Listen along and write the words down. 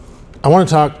I want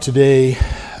to talk today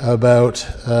about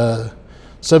a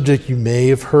subject you may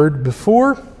have heard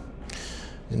before,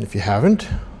 and if you haven't,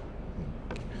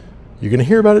 you're going to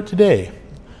hear about it today.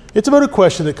 It's about a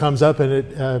question that comes up, and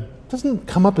it doesn't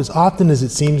come up as often as it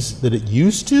seems that it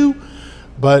used to,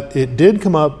 but it did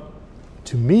come up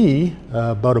to me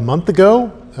about a month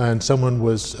ago, and someone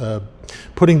was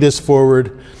putting this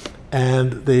forward,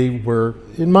 and they were,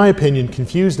 in my opinion,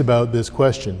 confused about this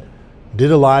question.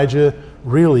 Did Elijah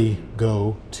really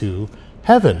go to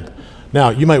heaven? Now,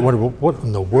 you might wonder, well, what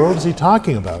in the world is he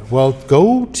talking about? Well,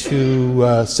 go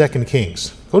to 2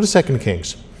 Kings. Go to 2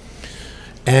 Kings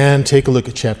and take a look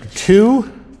at chapter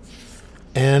 2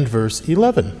 and verse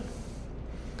 11.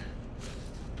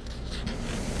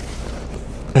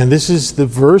 And this is the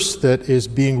verse that is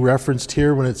being referenced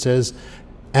here when it says,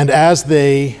 and as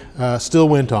they still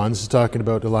went on, this is talking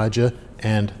about Elijah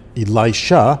and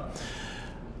Elisha,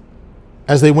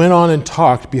 as they went on and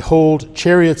talked, behold,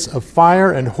 chariots of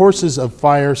fire and horses of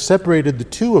fire separated the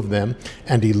two of them,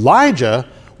 and Elijah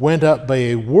went up by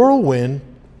a whirlwind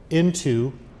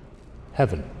into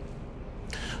heaven.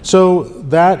 So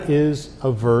that is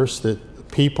a verse that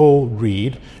people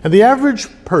read, and the average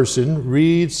person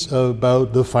reads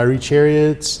about the fiery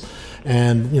chariots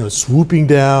and swooping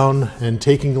down and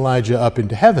taking Elijah up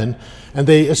into heaven, and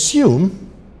they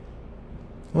assume,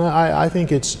 well, I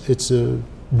think it's a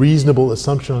reasonable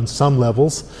assumption on some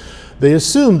levels, they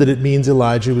assume that it means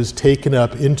Elijah was taken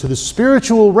up into the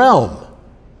spiritual realm,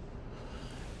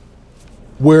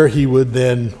 where he would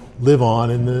then live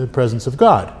on in the presence of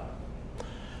God.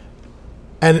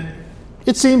 And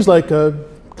it seems like a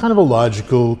kind of a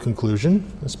logical conclusion,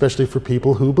 especially for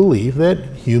people who believe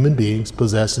that human beings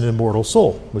possess an immortal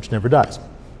soul, which never dies.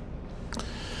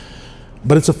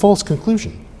 But it's a false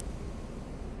conclusion.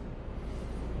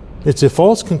 It's a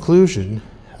false conclusion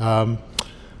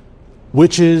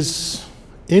which is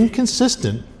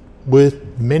inconsistent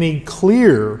with many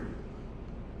clear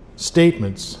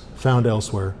statements found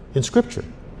elsewhere in Scripture.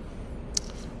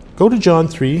 Go to John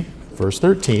 3, verse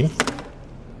 13.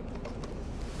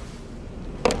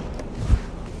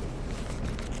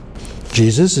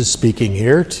 Jesus is speaking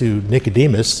here to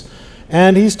Nicodemus,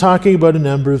 and he's talking about a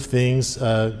number of things.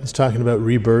 He's talking about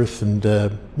rebirth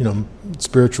and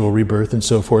spiritual rebirth and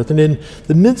so forth. And in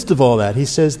the midst of all that, he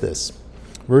says this,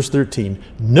 verse 13,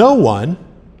 no one,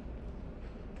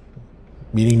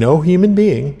 meaning no human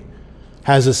being,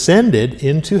 has ascended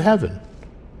into heaven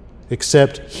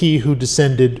except he who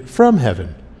descended from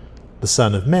heaven, the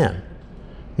Son of Man.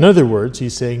 In other words,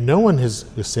 he's saying no one has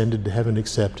ascended to heaven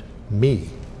except me.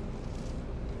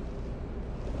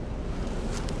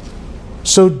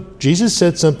 So Jesus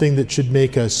said something that should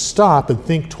make us stop and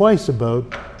think twice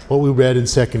about what we read in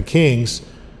 2 Kings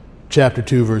chapter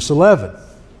 2, verse 11.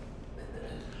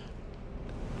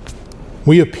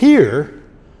 We appear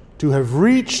to have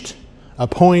reached a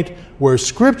point where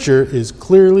Scripture is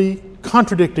clearly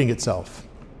contradicting itself,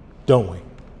 don't we?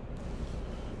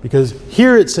 Because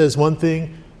here it says one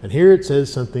thing, and here it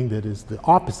says something that is the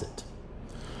opposite.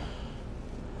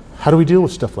 How do we deal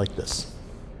with stuff like this?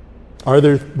 Are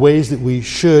there ways that we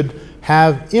should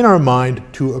have in our mind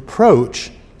to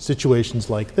approach situations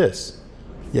like this?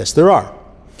 Yes, there are.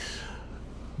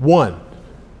 1,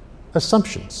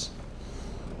 assumptions.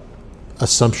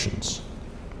 Assumptions.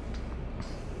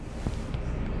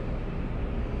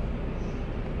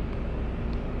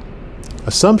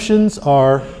 Assumptions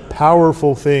are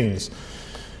powerful things.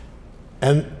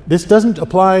 And this doesn't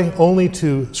apply only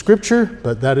to Scripture,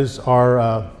 but that is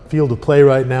our field of play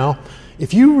right now.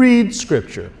 If you read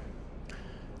Scripture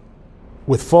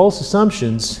with false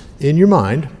assumptions in your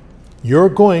mind, you're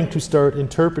going to start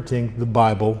interpreting the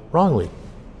Bible wrongly.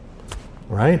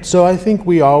 Right? So I think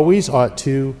we always ought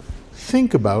to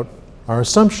think about our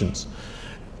assumptions.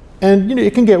 And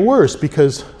it can get worse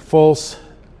because false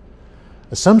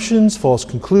assumptions, false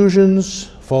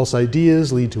conclusions, false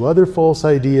ideas lead to other false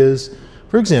ideas.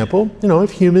 For example,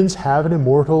 if humans have an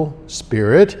immortal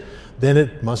spirit, then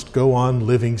it must go on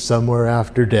living somewhere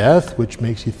after death, which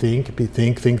makes you think,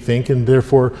 and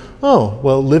therefore,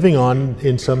 living on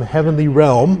in some heavenly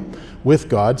realm with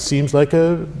God seems like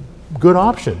a good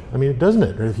option. Doesn't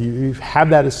it? Or if you have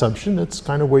that assumption, that's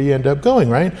kind of where you end up going,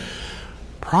 right?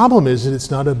 Problem is that it's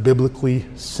not a biblically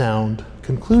sound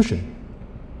conclusion.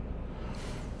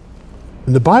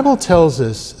 And the Bible tells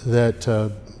us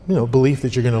that, belief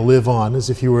that you're going to live on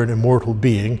as if you were an immortal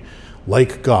being,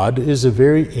 like God, is a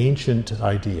very ancient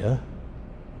idea.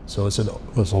 So it's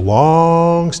a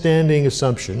long-standing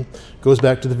assumption. It goes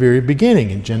back to the very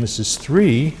beginning in Genesis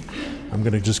 3. I'm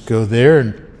going to just go there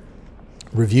and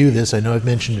review this. I know I've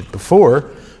mentioned it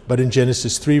before, But in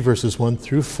Genesis 3, verses 1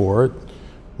 through 4,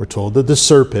 we're told that the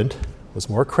serpent was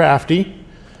more crafty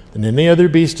than any other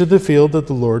beast of the field that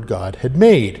the Lord God had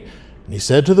made. And he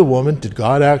said to the woman, "Did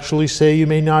God actually say you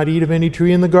may not eat of any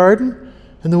tree in the garden?"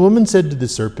 And the woman said to the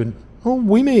serpent, "Oh,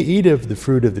 we may eat of the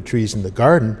fruit of the trees in the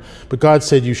garden, but God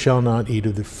said you shall not eat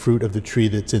of the fruit of the tree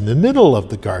that's in the middle of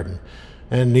the garden,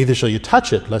 and neither shall you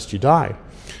touch it, lest you die."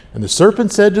 And the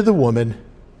serpent said to the woman,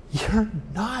 "You're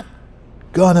not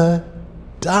gonna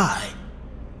die.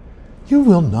 You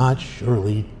will not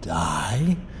surely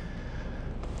die."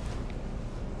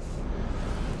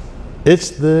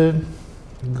 It's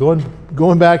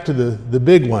going back to the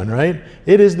big one, right?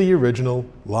 It is the original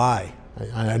lie.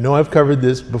 I know I've covered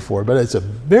this before, but it's a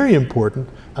very important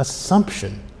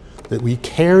assumption that we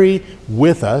carry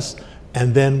with us,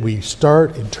 and then we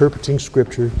start interpreting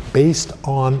Scripture based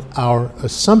on our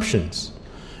assumptions.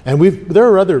 And there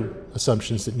are other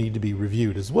assumptions that need to be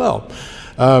reviewed as well.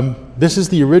 This is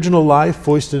the original lie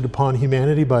foisted upon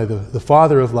humanity by the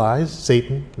father of lies,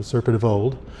 Satan, the serpent of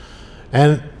old.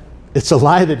 And it's a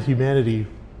lie that humanity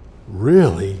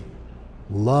really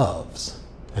loves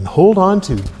and hold on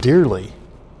to dearly.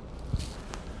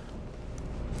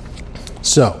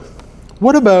 So,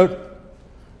 what about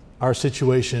our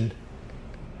situation?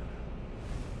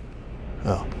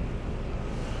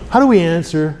 How do we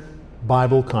answer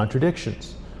Bible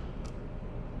contradictions?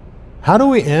 How do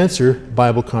we answer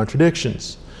Bible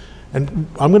contradictions? And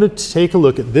I'm going to take a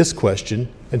look at this question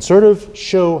and sort of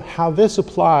show how this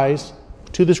applies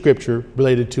to the Scripture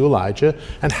related to Elijah,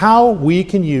 and how we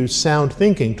can use sound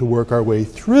thinking to work our way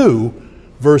through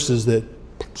verses that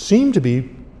seem to be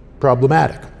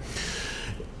problematic.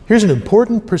 Here's an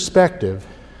important perspective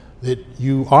that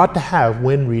you ought to have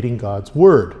when reading God's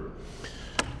Word.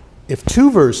 If two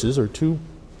verses or two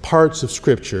parts of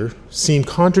Scripture seem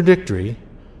contradictory,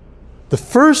 the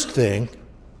first thing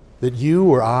that you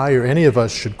or I or any of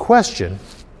us should question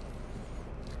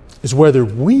is whether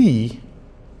we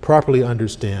properly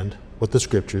understand what the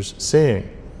Scripture's saying.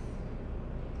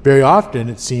 Very often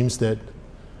it seems that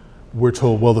we're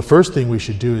told, well, the first thing we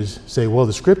should do is say, well,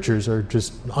 the Scriptures are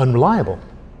just unreliable.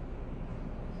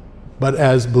 But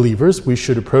as believers, we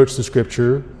should approach the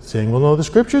Scripture saying, well, no, the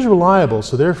Scripture's reliable,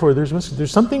 so therefore there's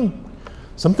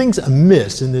something's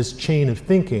amiss in this chain of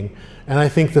thinking. And I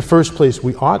think the first place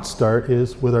we ought to start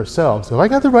is with ourselves. Have I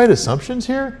got the right assumptions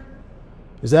here?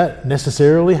 Is that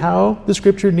necessarily how the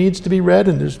Scripture needs to be read?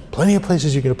 And there's plenty of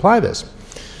places you can apply this.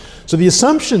 So the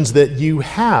assumptions that you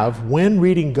have when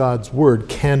reading God's Word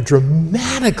can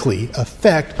dramatically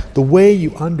affect the way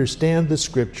you understand the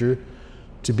Scripture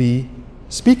to be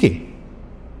speaking.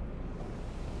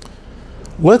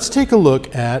 Let's take a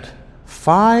look at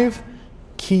 5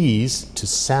 keys to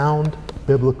sound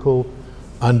biblical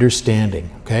understanding.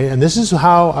 Okay, and this is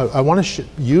how I want to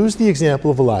use the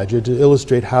example of Elijah to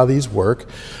illustrate how these work,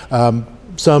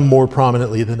 some more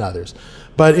prominently than others.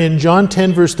 But in John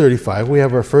 10, verse 35, we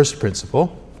have our first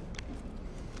principle.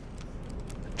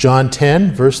 John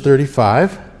 10, verse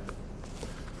 35,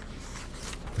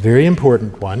 very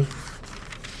important one.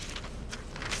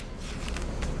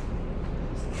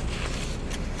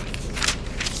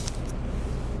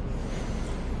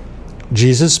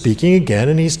 Jesus speaking again,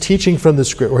 and he's teaching from the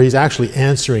Scripture, or he's actually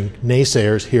answering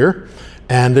naysayers here,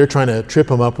 and they're trying to trip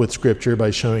him up with Scripture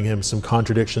by showing him some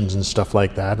contradictions and stuff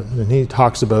like that. And he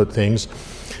talks about things,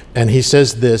 and he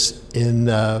says this in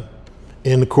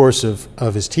the course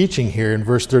of his teaching here in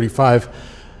verse 35,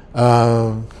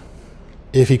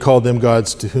 if he called them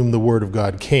gods to whom the word of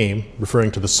God came,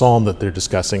 referring to the psalm that they're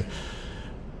discussing.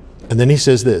 And then he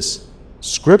says this,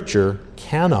 Scripture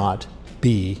cannot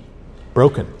be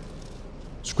broken.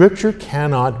 Scripture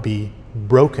cannot be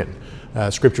broken.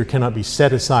 Scripture cannot be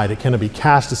set aside. It cannot be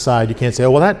cast aside. You can't say,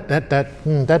 oh, well,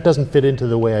 that doesn't fit into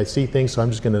the way I see things, so I'm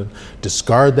just going to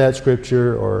discard that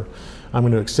Scripture, or I'm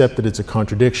going to accept that it's a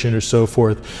contradiction, or so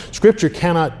forth. Scripture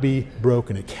cannot be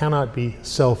broken. It cannot be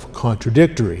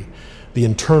self-contradictory. The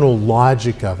internal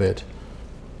logic of it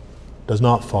does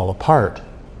not fall apart.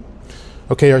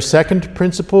 Okay, our second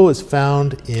principle is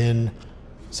found in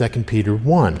 2 Peter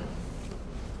 1.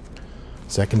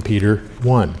 2 Peter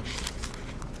 1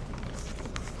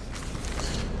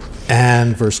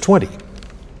 and verse 20.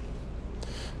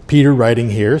 Peter, writing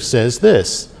here, says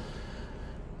this.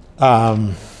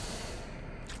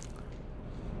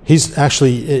 He He's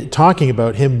actually talking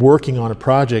about him working on a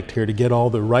project here to get all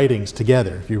the writings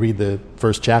together. If you read the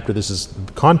first chapter, this is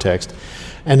the context.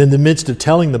 And in the midst of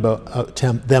telling them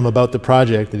about the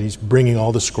project, that he's bringing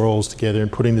all the scrolls together and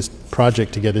putting this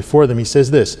project together for them, he says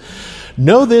this: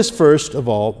 "Know this first of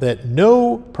all, that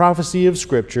no prophecy of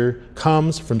Scripture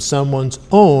comes from someone's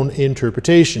own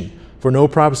interpretation. For no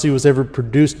prophecy was ever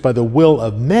produced by the will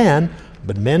of man,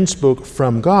 but men spoke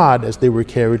from God as they were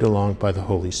carried along by the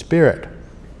Holy Spirit."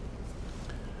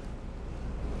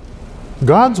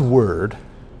 God's Word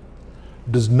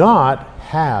does not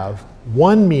have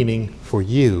one meaning for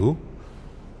you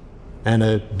and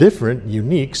a different,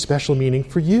 unique, special meaning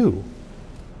for you.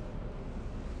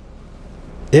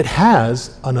 It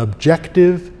has an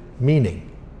objective meaning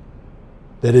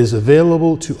that is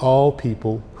available to all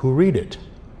people who read it.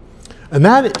 And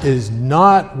that is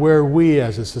not where we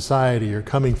as a society are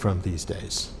coming from these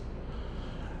days.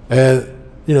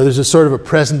 There's a sort of a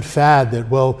present fad that,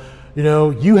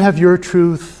 you have your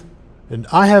truth and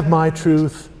I have my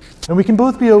truth, and we can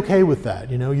both be okay with that.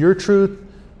 Your truth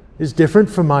is different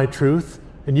from my truth,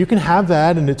 and you can have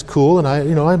that, and it's cool, and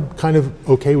I'm kind of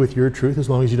okay with your truth as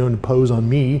long as you don't impose on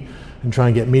me and try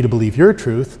and get me to believe your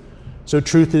truth. So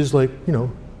truth is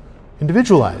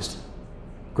individualized.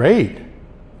 Great.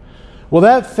 Well,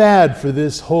 that fad for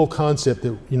this whole concept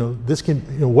that,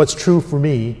 what's true for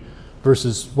me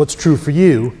versus what's true for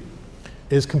you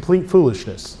is complete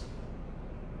foolishness.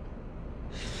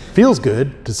 Feels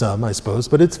good to some, I suppose,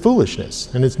 but it's foolishness,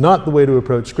 and it's not the way to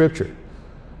approach Scripture.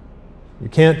 You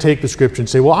can't take the Scripture and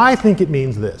say, well, I think it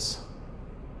means this.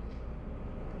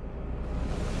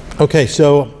 Okay,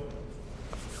 so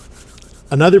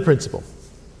another principle.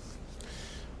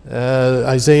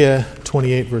 Isaiah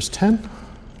 28, verse 10.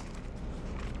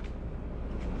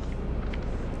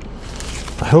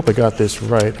 I hope I got this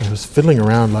right. I was fiddling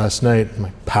around last night.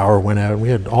 My power went out. We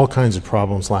had all kinds of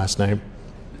problems last night.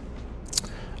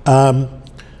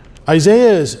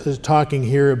 Isaiah is talking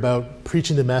here about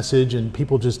preaching the message and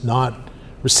people just not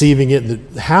receiving it, and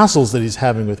the hassles that he's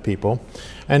having with people.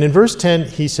 And in verse 10,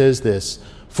 he says this: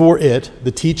 "For it,"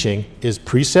 the teaching, "is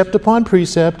precept upon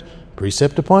precept,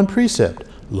 precept upon precept,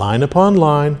 line upon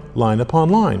line, line upon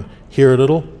line, here a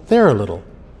little, there a little."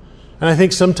 And I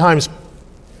think sometimes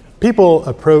people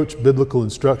approach biblical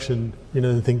instruction,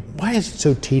 and think, why is it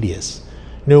so tedious?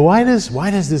 Why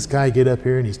does this guy get up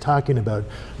here and he's talking about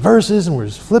verses and we're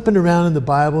just flipping around in the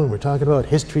Bible and we're talking about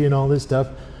history and all this stuff?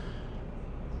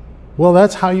 Well,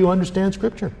 that's how you understand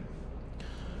Scripture.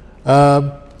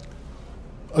 A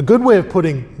good way of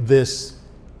putting this,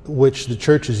 which the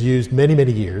church has used many,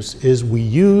 many years, is we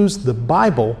use the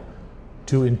Bible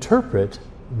to interpret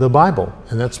the Bible.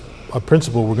 And that's a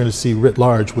principle we're going to see writ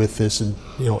large with this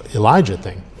Elijah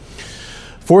thing.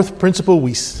 Fourth principle,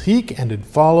 we seek and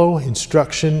follow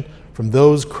instruction from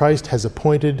those Christ has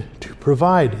appointed to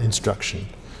provide instruction.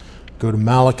 Go to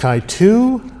Malachi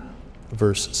 2,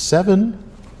 verse 7.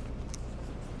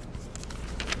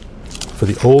 For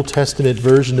the Old Testament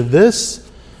version of this,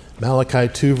 Malachi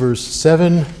 2, verse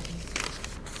 7.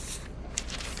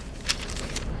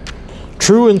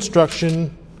 "True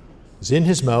instruction is in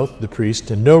his mouth, the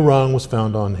priest, and no wrong was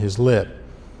found on his lip."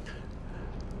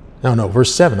 No,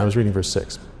 verse 7. I was reading verse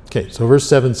 6. Okay, so verse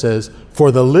 7 says,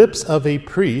 "For the lips of a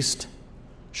priest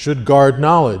should guard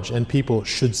knowledge, and people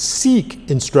should seek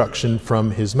instruction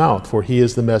from his mouth, for he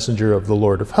is the messenger of the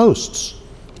Lord of hosts."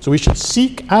 So we should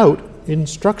seek out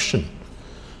instruction.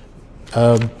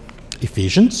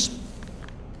 Ephesians,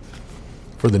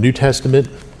 for the New Testament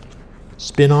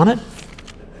spin on it,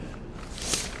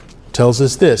 tells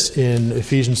us this in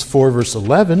Ephesians 4, verse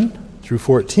 11 through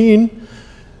 14.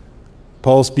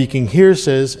 Paul speaking here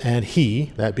says, "And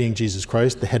he," that being Jesus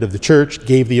Christ, the head of the church,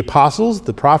 "gave the apostles,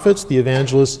 the prophets, the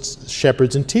evangelists,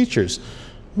 shepherds, and teachers."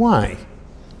 Why?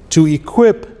 "To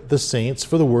equip the saints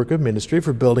for the work of ministry,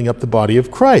 for building up the body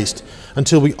of Christ,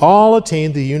 until we all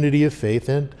attain the unity of faith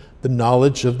and the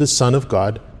knowledge of the Son of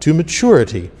God, to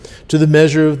maturity, to the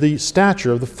measure of the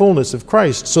stature of the fullness of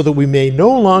Christ, so that we may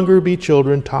no longer be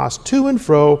children tossed to and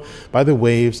fro by the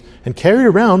waves and carried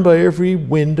around by every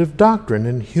wind of doctrine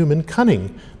and human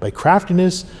cunning, by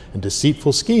craftiness and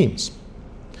deceitful schemes."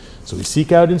 So we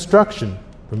seek out instruction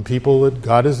from people that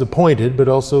God has appointed, but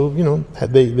also,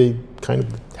 they kind of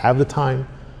have the time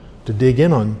to dig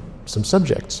in on some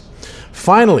subjects.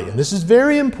 Finally, and this is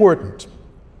very important,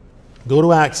 go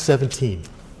to Acts 17.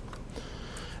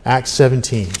 Acts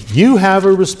 17. You have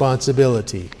a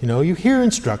responsibility. You hear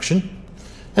instruction,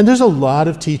 and there's a lot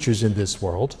of teachers in this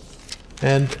world,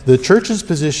 and the church's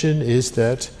position is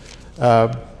that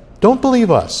don't believe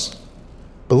us.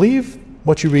 Believe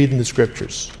what you read in the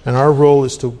Scriptures. And our role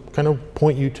is to kind of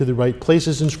point you to the right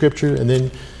places in Scripture, and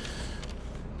then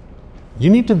you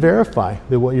need to verify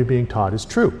that what you're being taught is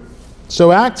true.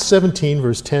 So Acts 17,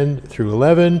 verse 10 through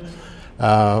 11,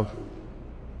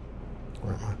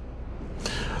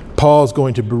 Paul's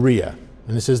going to Berea.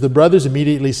 And it says, the brothers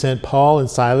immediately sent Paul and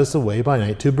Silas away by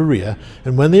night to Berea.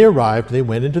 And when they arrived, they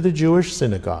went into the Jewish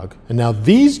synagogue. And now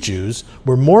these Jews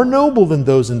were more noble than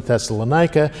those in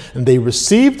Thessalonica, and they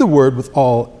received the word with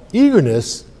all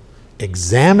eagerness,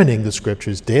 examining the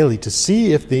Scriptures daily to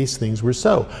see if these things were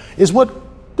so. Is what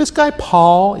this guy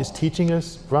Paul is teaching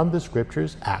us from the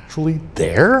Scriptures actually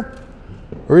there?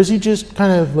 Or is he just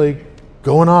kind of like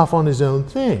going off on his own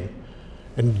thing?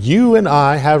 And you and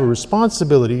I have a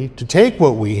responsibility to take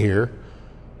what we hear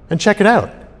and check it out.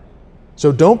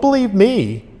 So don't believe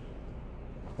me.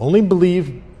 Only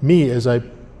believe me as I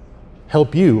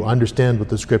help you understand what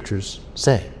the Scriptures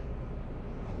say.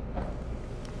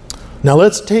 Now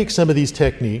let's take some of these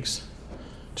techniques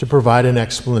to provide an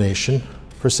explanation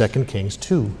for 2 Kings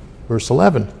 2, verse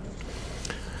 11.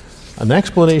 An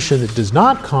explanation that does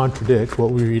not contradict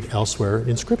what we read elsewhere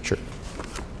in Scripture.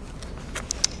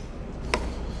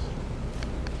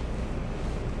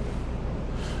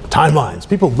 Timelines.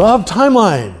 People love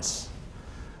timelines.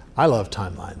 I love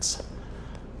timelines.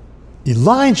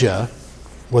 Elijah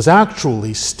was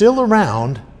actually still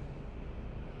around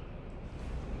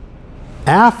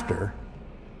after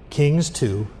Kings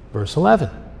 2, verse 11.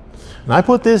 And I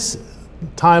put this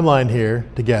timeline here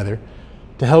together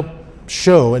to help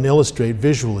show and illustrate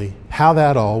visually how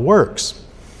that all works.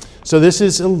 So this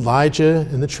is Elijah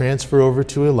and the transfer over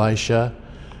to Elisha.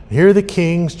 Here are the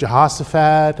kings,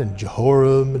 Jehoshaphat and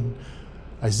Jehoram and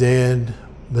Isaiah and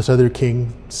this other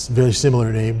king, very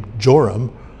similar name,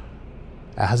 Joram,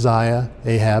 Ahaziah,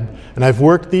 Ahab. And I've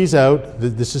worked these out.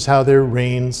 This is how their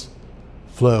reigns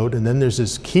flowed. And then there's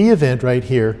this key event right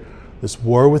here, this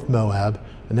war with Moab.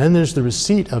 And then there's the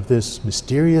receipt of this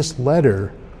mysterious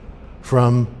letter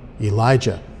from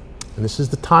Elijah. And this is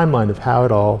the timeline of how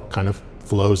it all kind of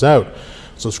flows out.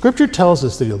 So Scripture tells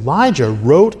us that Elijah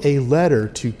wrote a letter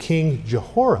to King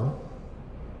Jehoram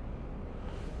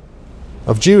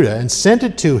of Judah and sent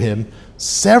it to him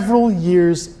several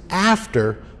years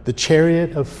after the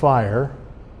chariot of fire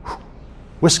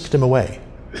whisked him away.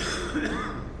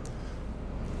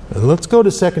 And let's go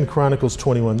to 2 Chronicles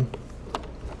 21.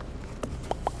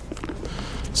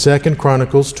 2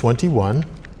 Chronicles 21.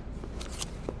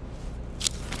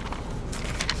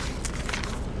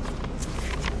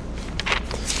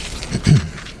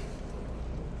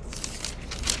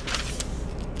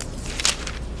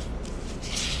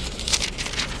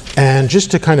 And just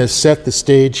to kind of set the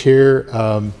stage here,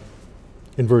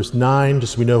 in verse 9,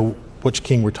 just so we know which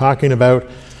king we're talking about,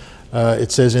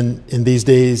 it says, in these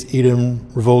days Edom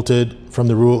revolted from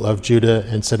the rule of Judah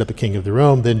and set up a king of their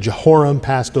own. Then Jehoram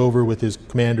passed over with his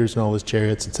commanders and all his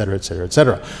chariots, etc., etc.,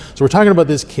 etc. So we're talking about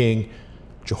this king,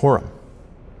 Jehoram.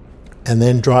 And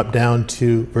then drop down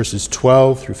to verses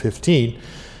 12 through 15.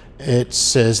 It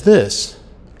says this,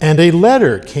 and a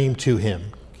letter came to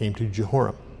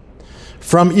Jehoram,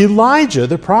 from Elijah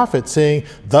the prophet, saying,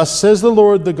 thus says the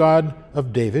Lord, the God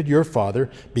of David, your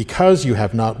father, because you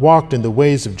have not walked in the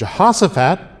ways of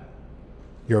Jehoshaphat,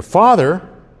 your father,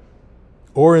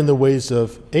 or in the ways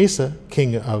of Asa,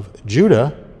 king of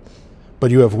Judah,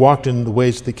 but you have walked in the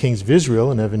ways of the kings of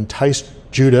Israel and have enticed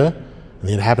Judah and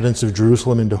the inhabitants of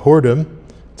Jerusalem into whoredom,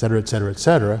 etc., etc.,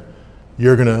 etc.,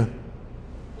 you're going to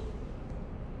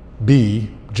be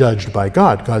judged by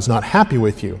God. God's not happy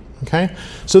with you. Okay?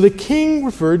 So the king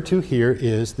referred to here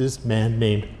is this man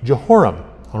named Jehoram.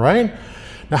 All right?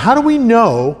 Now, how do we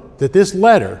know that this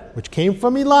letter, which came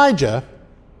from Elijah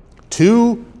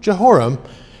to Jehoram,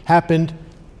 happened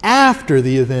after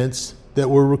the events that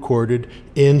were recorded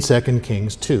in 2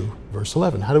 Kings 2, verse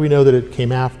 11? How do we know that it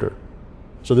came after?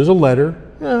 So there's a letter.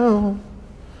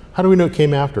 How do we know it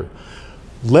came after?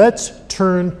 Let's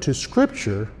turn to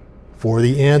Scripture for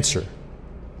the answer.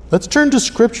 Let's turn to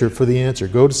Scripture for the answer.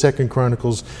 Go to 2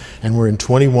 Chronicles, and we're in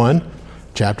 21,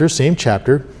 same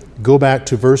chapter. Go back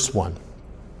to verse 1.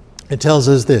 It tells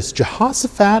us this,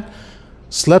 Jehoshaphat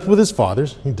slept with his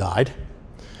fathers, he died,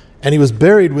 and he was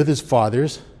buried with his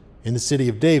fathers in the city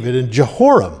of David, and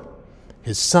Jehoram,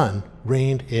 his son,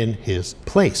 reigned in his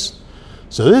place.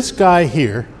 So this guy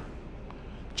here,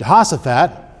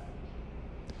 Jehoshaphat,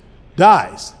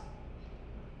 dies.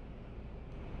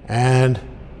 And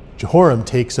Jehoram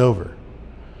takes over.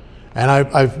 And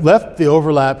I've left the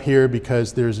overlap here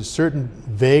because there's a certain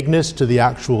vagueness to the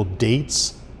actual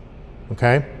dates.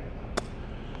 Okay?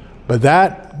 But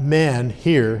that man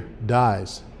here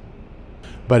dies.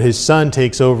 but his son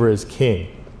takes over as king,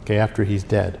 okay, after he's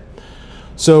dead.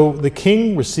 So the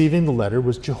king receiving the letter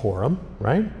was Jehoram,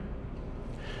 right?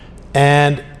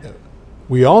 And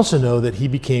we also know that he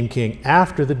became king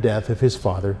after the death of his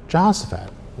father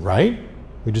Jehoshaphat, right?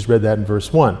 We just read that in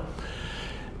verse 1.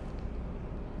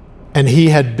 And he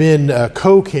had been a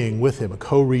co-king with him, a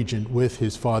co-regent with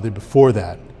his father before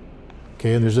that.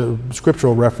 Okay, and there's a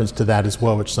scriptural reference to that as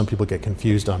well, which some people get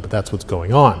confused on, but that's what's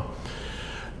going on.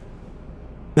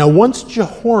 Now, once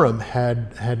Jehoram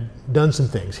had done some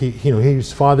things,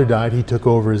 his father died, he took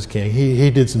over as king, he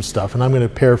did some stuff, and I'm going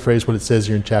to paraphrase what it says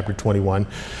here in chapter 21.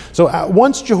 So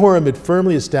once Jehoram had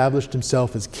firmly established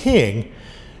himself as king,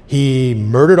 he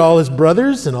murdered all his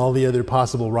brothers and all the other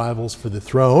possible rivals for the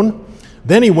throne.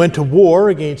 Then he went to war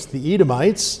against the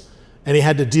Edomites, and he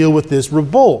had to deal with this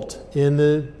revolt in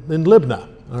Libnah,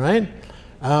 all right?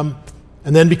 And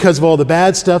then because of all the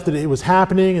bad stuff that was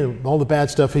happening and all the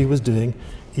bad stuff he was doing,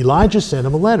 Elijah sent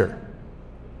him a letter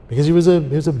because he was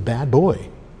a bad boy.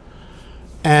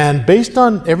 And based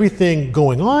on everything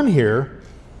going on here,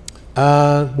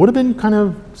 would have been kind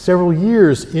of several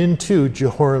years into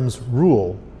Jehoram's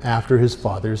rule after his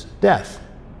father's death.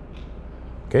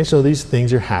 Okay, so these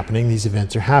things are happening, these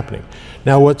events are happening.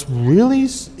 Now what's really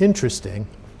interesting,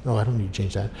 I don't need to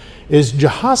change that, is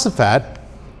Jehoshaphat,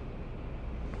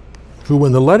 who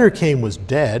when the letter came was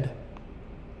dead,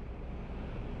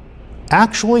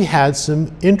 actually had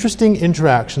some interesting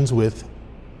interactions with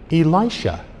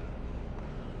Elisha.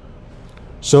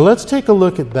 So let's take a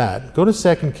look at that. Go to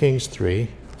 2 Kings 3.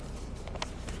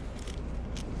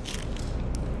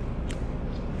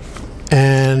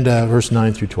 And verse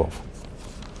 9 through 12.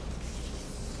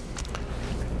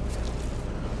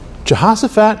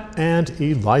 Jehoshaphat and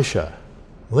Elisha,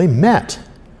 well, they met.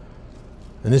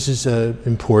 And this is an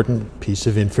important piece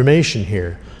of information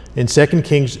here. In 2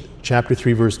 Kings chapter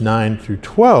 3, verse 9 through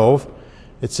 12,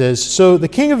 it says, "So the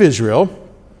king of Israel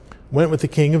went with the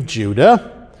king of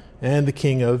Judah and the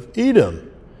king of Edom.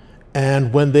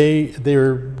 And when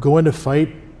they're going to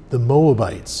fight the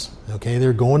Moabites, okay,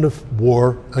 they're going to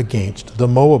war against the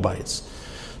Moabites.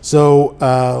 So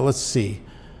let's see.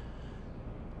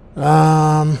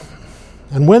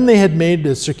 And when they had made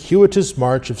a circuitous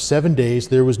march of 7 days,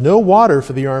 there was no water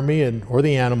for the army or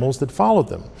the animals that followed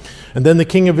them. And then the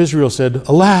king of Israel said,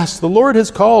 'Alas, the Lord has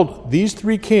called these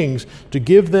 3 kings to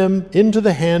give them into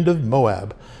the hand of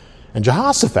Moab.' And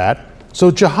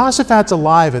Jehoshaphat's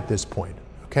alive at this point,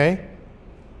 okay?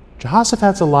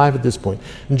 Jehoshaphat's alive at this point.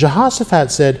 And Jehoshaphat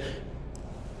said,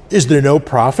 'Is there no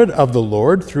prophet of the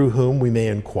Lord through whom we may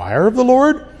inquire of the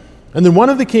Lord?' And then one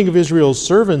of the king of Israel's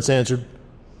servants answered,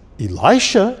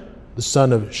 'Elisha, the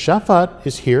son of Shaphat,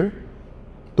 is here,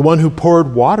 the one who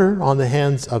poured water on the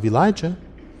hands of Elijah.'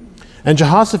 And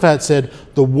Jehoshaphat said,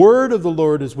 'The word of the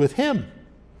Lord is with him.'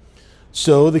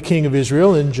 So the king of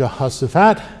Israel and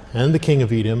Jehoshaphat and the king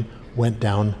of Edom went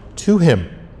down to him."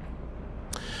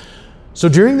 So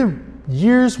during the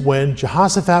years when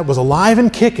Jehoshaphat was alive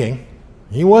and kicking,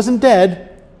 he wasn't dead,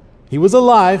 he was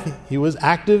alive, he was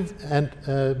active and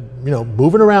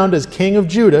moving around as king of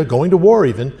Judah, going to war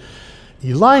even,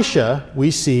 Elisha,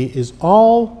 we see, is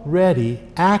already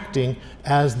acting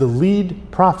as the lead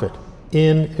prophet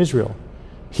in Israel.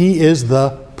 He is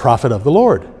the prophet of the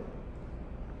Lord.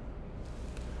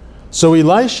 So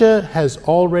Elisha has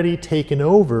already taken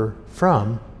over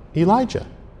from Elijah.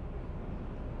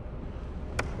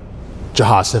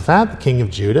 Jehoshaphat, the king of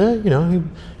Judah,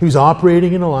 he was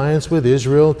operating in alliance with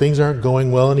Israel. Things aren't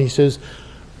going well, and he says,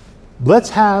 "Let's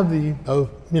have the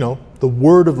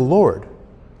word of the Lord.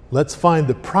 Let's find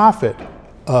the prophet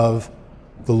of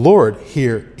the Lord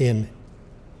here in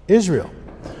Israel."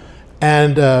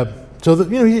 And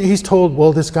he's told,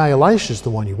 "Well, this guy Elisha is the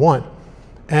one you want."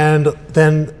 And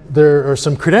then there are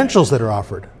some credentials that are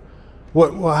offered.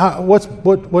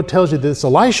 What tells you this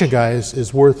Elisha guy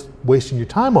is worth wasting your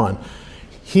time on?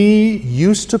 He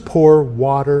used to pour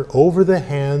water over the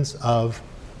hands of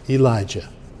Elijah,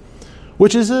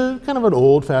 which is a kind of an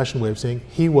old-fashioned way of saying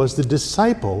he was the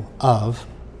disciple of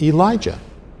Elijah.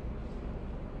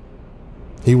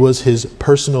 He was his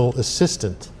personal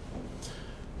assistant.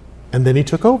 And then he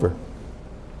took over.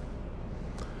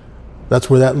 That's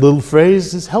where that little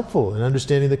phrase is helpful in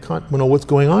understanding what's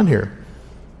going on here.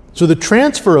 So the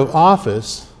transfer of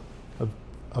office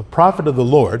of prophet of the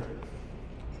Lord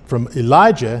from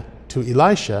Elijah to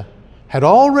Elisha had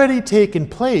already taken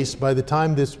place by the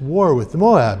time this war with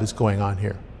Moab is going on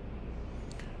here.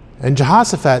 And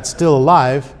Jehoshaphat's still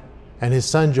alive, and his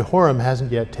son Jehoram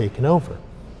hasn't yet taken over.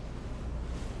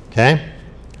 Okay?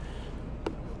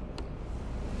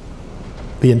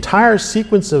 The entire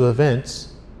sequence of events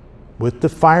with the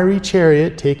fiery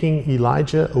chariot taking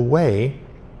Elijah away,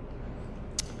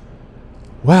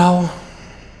 well,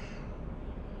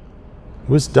 it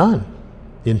was done.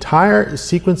 The entire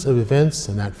sequence of events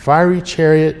and that fiery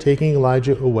chariot taking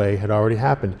Elijah away had already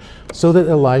happened, so that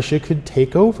Elisha could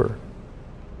take over.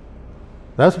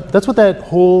 That's what that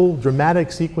whole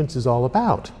dramatic sequence is all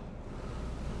about.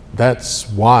 That's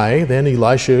why then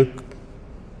Elisha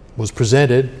was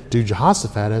presented to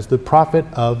Jehoshaphat as the prophet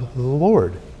of the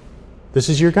Lord. This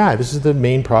is your guy. This is the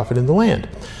main prophet in the land.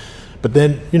 But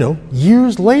then,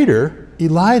 years later,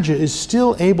 Elijah is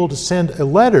still able to send a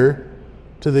letter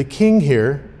to the king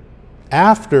here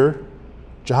after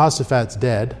Jehoshaphat's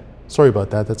dead. Sorry about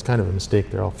that. That's kind of a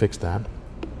mistake there. I'll fix that.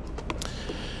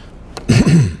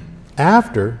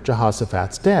 After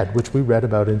Jehoshaphat's dead, which we read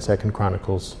about in 2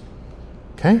 Chronicles.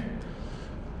 Okay?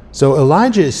 So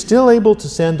Elijah is still able to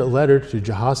send a letter to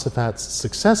Jehoshaphat's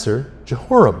successor,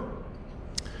 Jehoram.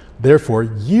 Therefore,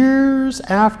 years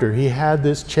after he had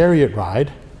this chariot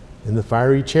ride in the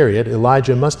fiery chariot,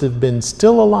 Elijah must have been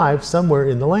still alive somewhere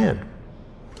in the land,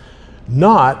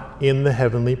 not in the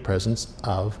heavenly presence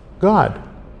of God.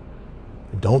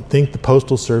 I don't think the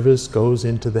postal service goes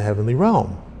into the heavenly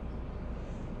realm.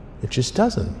 It just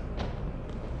doesn't.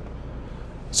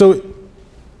 So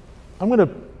I'm going to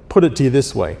put it to you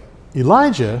this way.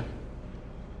 Elijah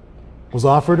was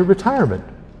offered a retirement.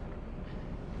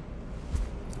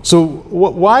 So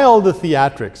why all the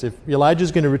theatrics? If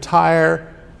Elijah's going to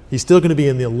retire, he's still going to be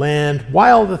in the land.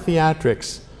 Why all the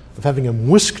theatrics of having him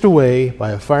whisked away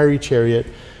by a fiery chariot,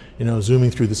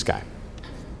 zooming through the sky?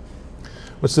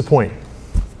 What's the point?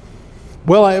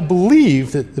 Well, I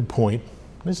believe that the point,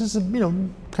 this is,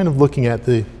 kind of looking at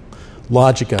the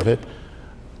logic of it,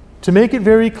 to make it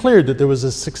very clear that there was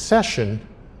a succession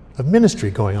of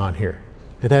ministry going on here.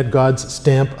 It had God's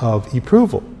stamp of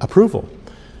approval.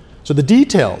 So the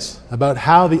details about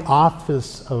how the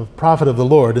office of prophet of the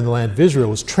Lord in the land of Israel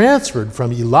was transferred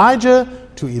from Elijah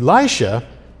to Elisha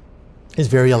is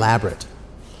very elaborate.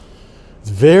 It's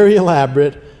very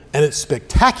elaborate, and it's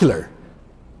spectacular.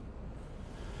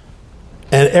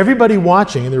 And everybody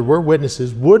watching, and there were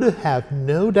witnesses, would have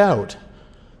no doubt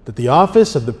that the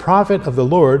office of the prophet of the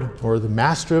Lord, or the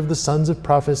master of the sons of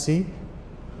prophecy,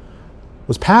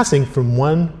 was passing from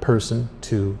one person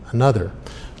to another.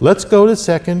 Let's go to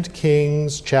 2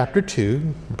 Kings chapter 2.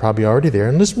 You're probably already there,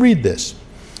 and let's read this.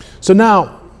 So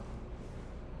now,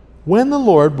 when the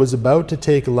Lord was about to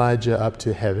take Elijah up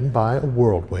to heaven by a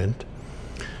whirlwind,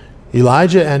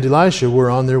 Elijah and Elisha were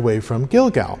on their way from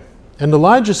Gilgal. And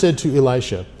Elijah said to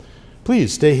Elisha,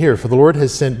 "Please stay here, for the Lord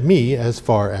has sent me as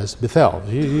far as Bethel."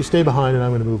 You stay behind and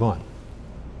I'm going to move on.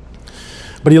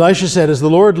 But Elisha said, "As the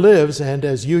Lord lives and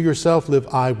as you yourself live,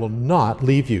 I will not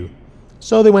leave you."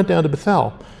 So they went down to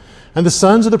Bethel. And the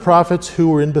sons of the prophets who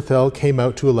were in Bethel came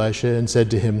out to Elisha and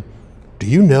said to him, "Do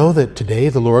you know that today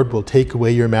the Lord will take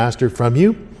away your master from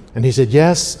you?" And he said,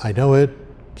 "Yes, I know it.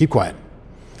 Keep quiet."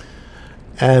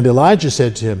 And Elijah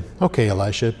said to him, "Okay,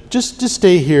 Elisha, just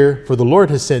stay here, for the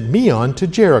Lord has sent me on to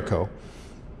Jericho."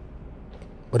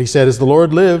 But he said, "As the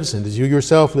Lord lives, and as you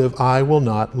yourself live, I will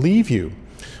not leave you."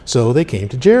 So they came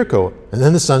to Jericho. And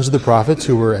then the sons of the prophets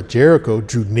who were at Jericho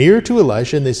drew near to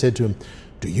Elisha, and they said to him,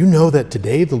 "Do you know that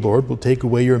today the Lord will take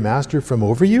away your master from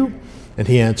over you?" And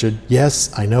he answered,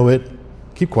 "Yes, I know it.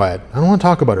 Keep quiet. I don't want to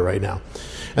talk about it right now."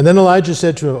 And then Elijah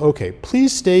said to him, "Okay,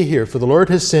 please stay here, for the Lord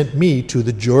has sent me to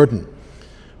the Jordan."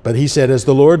 But he said, "As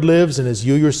the Lord lives and as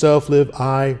you yourself live,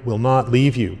 I will not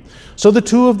leave you." So the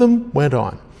two of them went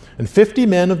on. And 50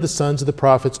 men of the sons of the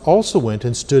prophets also went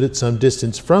and stood at some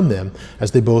distance from them,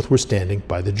 as they both were standing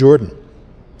by the Jordan.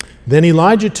 Then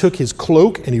Elijah took his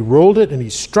cloak and he rolled it and he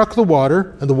struck the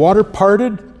water, and the water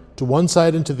parted to one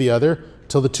side and to the other,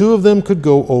 till the two of them could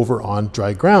go over on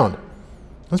dry ground.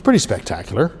 That's pretty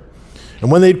spectacular.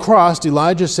 And when they'd crossed,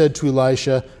 Elijah said to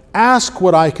Elisha, "Ask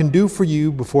what I can do for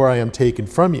you before I am taken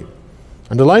from you."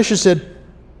 And Elisha said,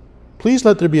 "Please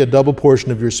let there be a double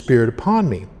portion of your spirit upon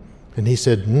me." And he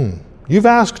said, "You've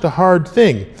asked a hard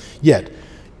thing. Yet,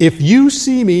 if you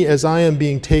see me as I am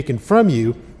being taken from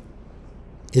you,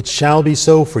 it shall be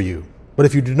so for you. But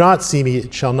if you do not see me,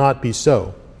 it shall not be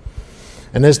so."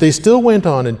 And as they still went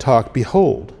on and talked,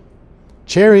 behold,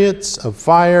 chariots of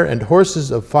fire and horses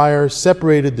of fire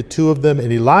separated the two of them,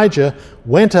 and Elijah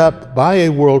went up by a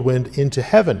whirlwind into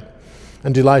heaven.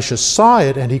 And Elisha saw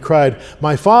it, and he cried,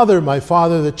 my father,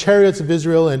 the chariots of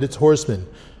Israel and its horsemen."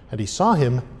 And he saw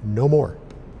him no more.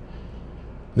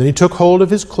 Then he took hold of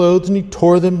his clothes, and he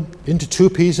tore them into two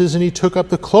pieces, and he took up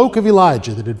the cloak of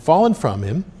Elijah that had fallen from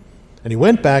him, and he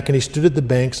went back and he stood at the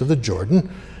banks of the Jordan,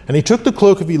 and he took the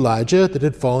cloak of Elijah that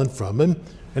had fallen from him,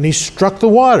 and he struck the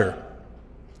water,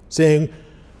 saying,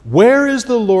 "Where is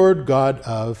the Lord God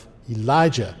of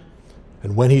Elijah?"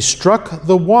 And when he struck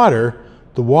the water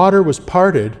was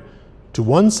parted to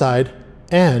one side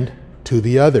and to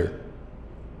the other.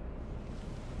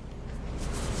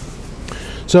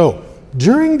 So,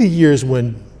 during the years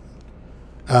when,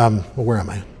 where am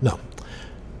I? No.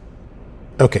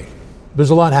 Okay, there's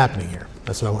a lot happening here.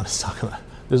 That's what I want to talk about.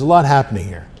 There's a lot happening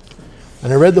here.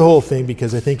 And I read the whole thing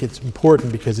because I think it's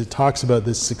important because it talks about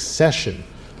this succession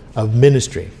of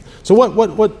ministry. So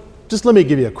what, just let me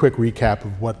give you a quick recap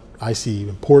of what I see,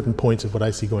 important points of what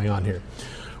I see going on here.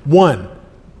 One,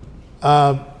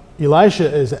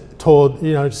 Elisha is told,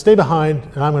 stay behind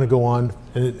and I'm going to go on.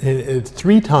 And it's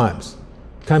 3 times,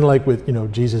 kind of like with,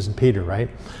 Jesus and Peter, right?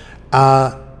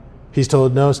 He's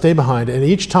told, no, stay behind. And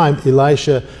each time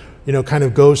Elisha, kind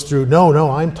of goes through,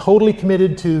 no, I'm totally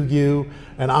committed to you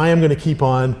and I am going to keep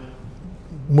on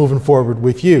moving forward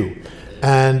with you.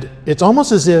 And it's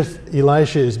almost as if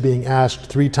Elisha is being asked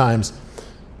 3 times,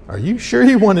 are you sure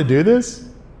you want to do this?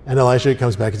 And Elisha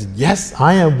comes back and says, yes,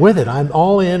 I am with it. I'm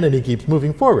all in. And he keeps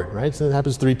moving forward, right? So it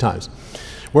happens 3 times.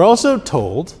 We're also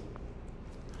told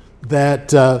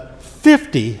that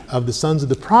 50 of the sons of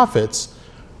the prophets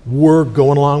were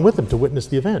going along with him to witness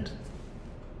the event.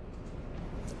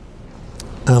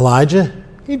 And Elijah,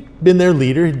 he'd been their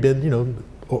leader. He'd been,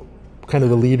 kind of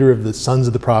the leader of the sons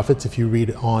of the prophets, if you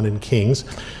read on in Kings.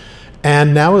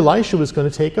 And now Elisha was going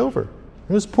to take over.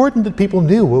 It was important that people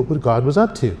knew what God was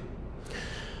up to.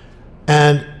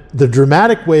 And the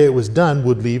dramatic way it was done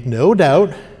would leave no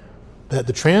doubt that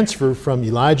the transfer from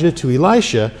Elijah to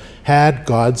Elisha had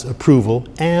God's approval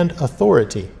and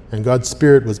authority, and God's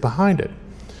Spirit was behind it.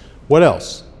 What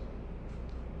else?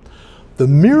 The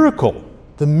miracle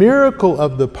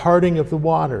of the parting of the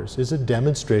waters is a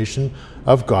demonstration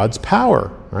of God's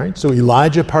power, right? So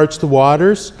Elijah parts the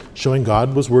waters, showing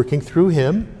God was working through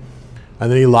him.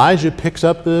 And then Elijah picks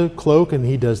up the cloak and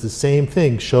he does the same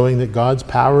thing, showing that God's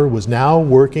power was now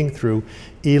working through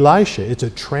Elisha. It's a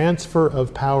transfer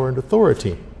of power and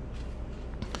authority.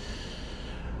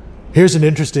 Here's an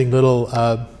interesting little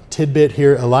tidbit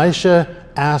here. Elisha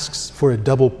asks for a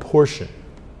double portion.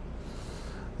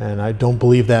 And I don't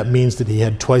believe that means that he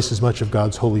had twice as much of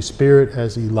God's Holy Spirit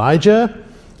as Elijah.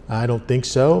 I don't think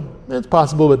so. It's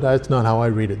possible, but that's not how I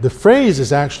read it. The phrase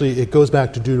is actually, it goes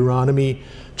back to Deuteronomy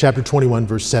chapter 21,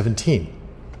 verse 17.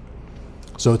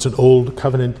 So it's an old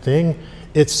covenant thing.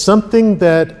 It's something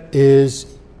that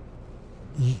is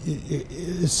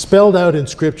spelled out in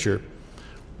Scripture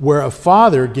where a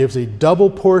father gives a double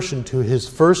portion to his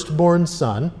firstborn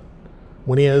son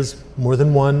when he has more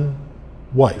than one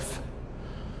wife.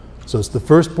 So it's the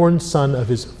firstborn son of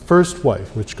his first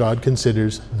wife, which God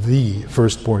considers the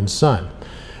firstborn son.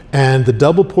 And the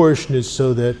double portion is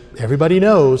so that everybody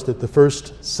knows that the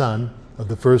first son of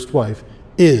the first wife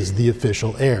is the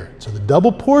official heir. So the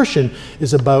double portion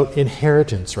is about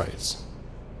inheritance rights.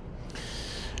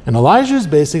 And Elijah is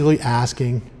basically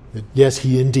asking that, yes,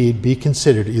 he indeed be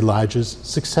considered Elijah's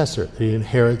successor. That he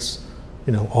inherits,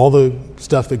 all the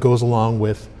stuff that goes along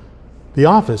with the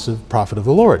office of prophet of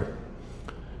the Lord.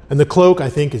 And the cloak, I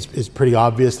think, is pretty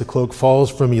obvious. The cloak falls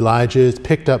from Elijah. It's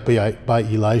picked up by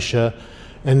Elisha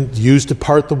and used to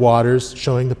part the waters,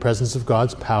 showing the presence of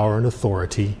God's power and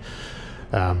authority.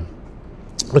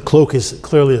 The cloak is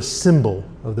clearly a symbol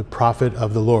of the prophet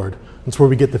of the Lord. That's where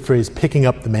we get the phrase, picking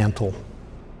up the mantle.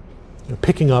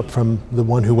 Picking up from the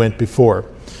one who went before.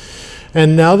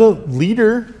 And now the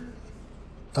leader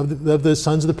of the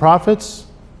sons of the prophets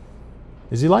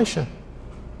is Elisha.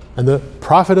 And the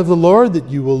prophet of the Lord that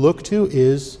you will look to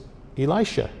is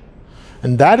Elisha.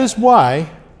 And that is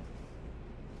why,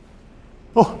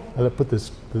 I put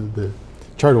the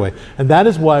chart away. And that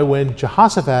is why when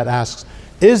Jehoshaphat asks,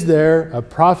 is there a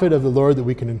prophet of the Lord that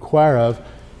we can inquire of?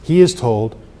 He is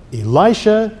told,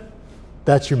 Elisha,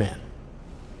 that's your man.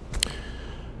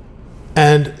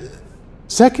 And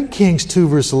 2 Kings 2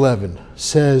 verse 11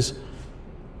 says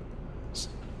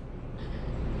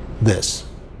this.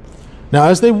 Now,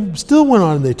 as they still went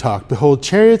on and they talked, behold,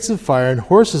 chariots of fire and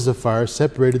horses of fire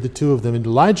separated the two of them, and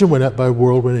Elijah went up by a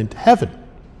whirlwind into heaven.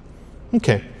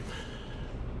 Okay.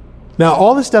 Now,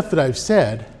 all the stuff that I've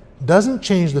said doesn't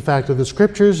change the fact that the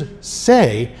Scriptures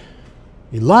say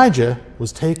Elijah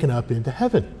was taken up into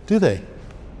heaven, do they?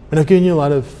 And I've given you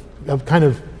I've kind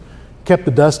of kept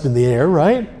the dust in the air,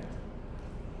 right?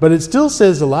 But it still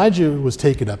says Elijah was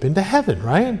taken up into heaven,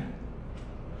 right?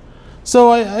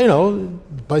 So,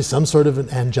 by some sort of an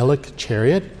angelic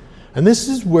chariot. And this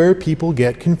is where people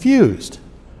get confused.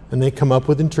 And they come up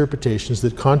with interpretations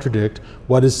that contradict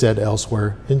what is said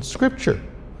elsewhere in Scripture.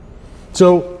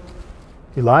 So,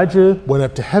 Elijah went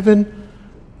up to heaven.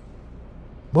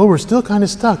 Well, we're still kind of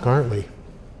stuck, aren't we?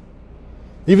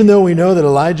 Even though we know that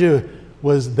Elijah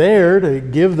was there to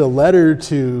give the letter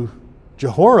to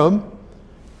Jehoram,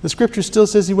 the scripture still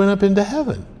says he went up into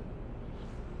heaven.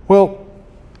 Well,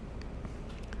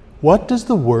 what does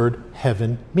the word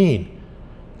heaven mean?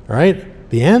 All right?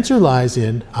 The answer lies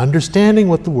in understanding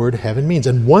what the word heaven means.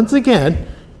 And once again,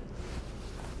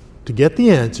 to get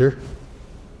the answer,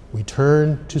 we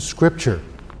turn to Scripture.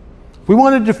 If we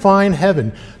want to define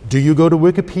heaven, do you go to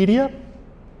Wikipedia?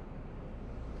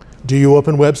 Do you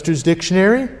open Webster's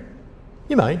dictionary?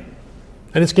 You might.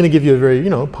 And it's going to give you a very,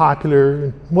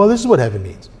 popular, well, this is what heaven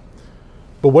means.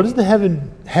 But what does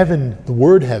the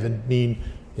word heaven mean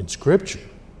in Scripture?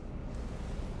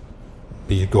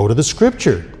 You go to the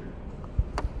Scripture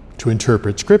to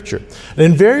interpret Scripture. And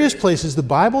in various places, the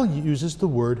Bible uses the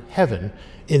word heaven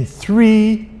in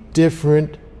 3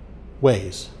 different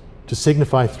ways to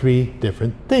signify 3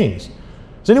 different things.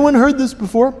 Has anyone heard this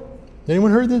before?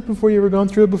 Anyone heard this before? You ever gone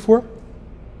through it before?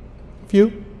 A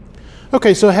few?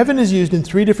 Okay, so heaven is used in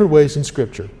 3 different ways in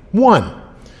Scripture. 1,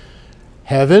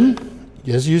 heaven,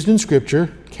 as used in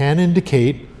Scripture, can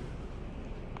indicate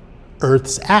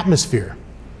Earth's atmosphere.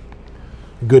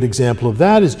 A good example of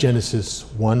that is Genesis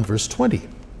 1, verse 20.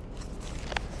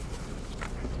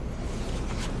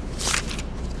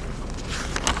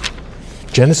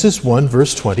 Genesis 1,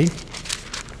 verse 20.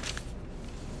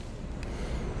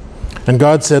 And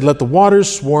God said, "Let the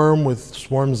waters swarm with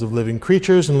swarms of living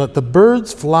creatures, and let the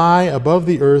birds fly above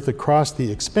the earth across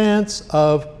the expanse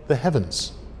of the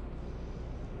heavens."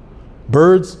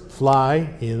 Birds fly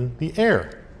in the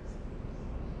air.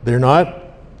 They're not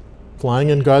flying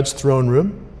in God's throne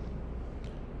room.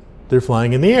 They're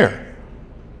flying in the air.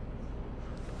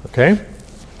 Okay?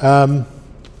 The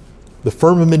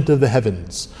firmament of the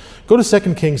heavens. Go to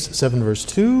 2 Kings 7, verse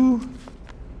 2.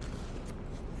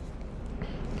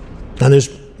 And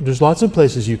there's lots of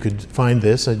places you could find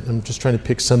this. I'm just trying to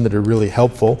pick some that are really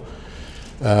helpful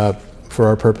for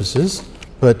our purposes.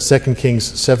 But 2 Kings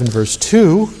 7, verse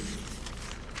 2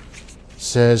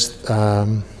 says,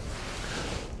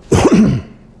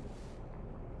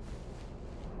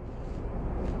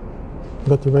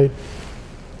 about the right?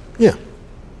 Yeah.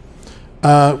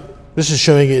 This is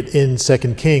showing it in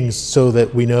 2 Kings so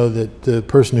that we know that the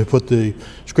person who put the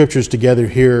scriptures together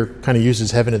here kind of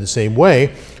uses heaven in the same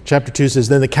way. Chapter 2 says,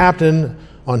 "Then the captain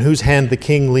on whose hand the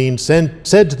king leaned said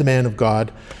to the man of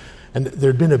God," and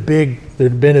there'd been a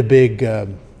big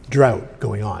drought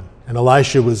going on, and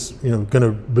Elisha was going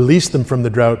to release them from the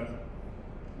drought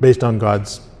based on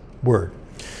God's word.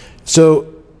 So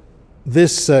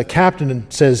this captain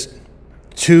says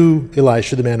to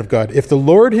Elisha, the man of God, "If the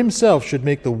Lord himself should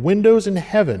make the windows in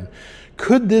heaven,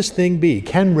 could this thing be?"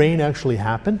 Can rain actually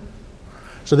happen?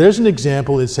 So there's an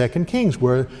example in 2 Kings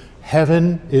where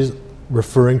heaven is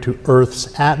referring to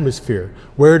Earth's atmosphere.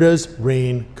 Where does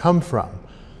rain come from?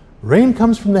 Rain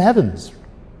comes from the heavens.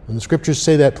 And the scriptures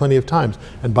say that plenty of times.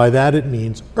 And by that it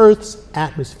means Earth's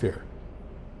atmosphere.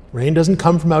 Rain doesn't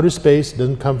come from outer space. It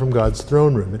doesn't come from God's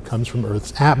throne room. It comes from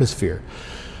Earth's atmosphere.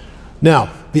 Now,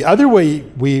 the other way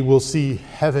we will see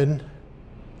heaven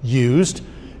used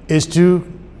is to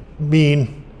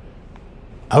mean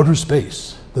outer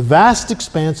space, the vast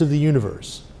expanse of the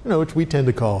universe, which we tend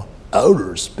to call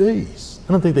outer space.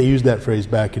 I don't think they used that phrase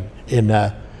back in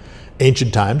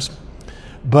ancient times,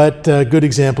 but a good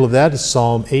example of that is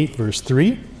Psalm 8, verse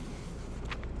 3.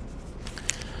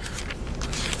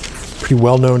 Pretty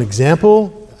well-known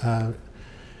example.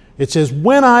 It says,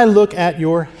 "When I look at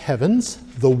your heavens,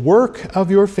 the work of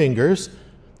your fingers,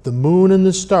 the moon and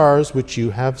the stars which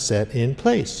you have set in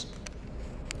place."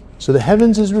 So the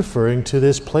heavens is referring to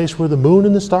this place where the moon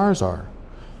and the stars are.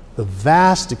 The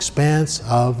vast expanse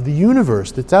of the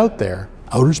universe that's out there,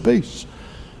 outer space.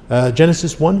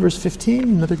 Genesis 1, verse 15,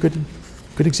 another good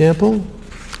example.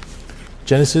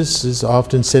 Genesis is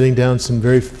often setting down some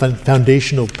very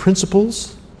foundational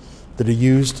principles that are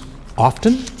used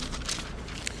often.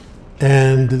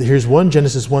 And here's one,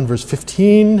 Genesis 1, verse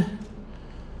 15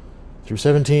 through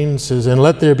 17 says, "And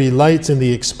let there be lights in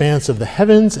the expanse of the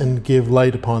heavens, and give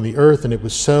light upon the earth. And it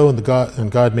was so,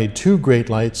 and God made 2 great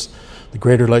lights, the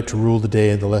greater light to rule the day,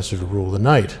 and the lesser to rule the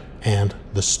night, and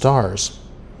the stars."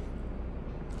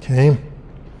 Okay?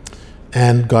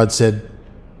 And God said,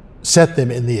 "Set them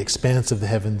in the expanse of the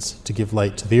heavens to give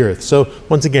light to the earth." So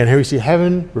once again, here we see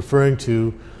heaven referring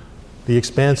to the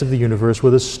expanse of the universe,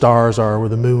 where the stars are, where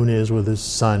the moon is, where the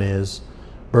sun is.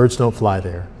 Birds don't fly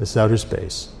there. This is outer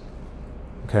space.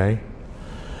 Okay?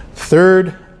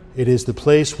 Third, it is the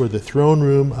place where the throne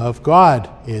room of God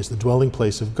is, the dwelling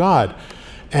place of God.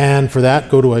 And for that,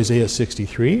 go to Isaiah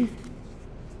 63.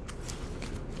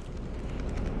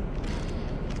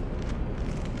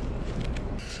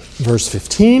 verse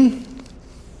 15.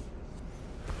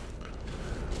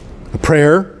 A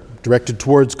prayer directed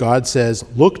towards God says,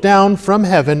 "Look down from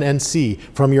heaven and see,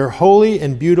 from your holy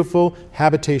and beautiful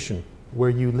habitation where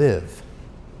you live."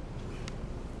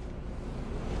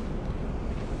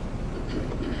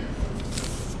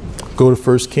 Go to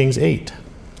 1 Kings 8.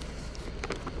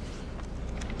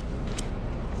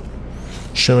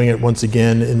 Showing it once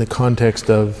again in the context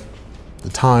of the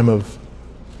time of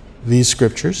these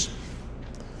scriptures.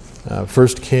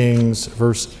 1 Kings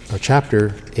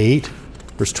chapter 8,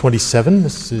 verse 27.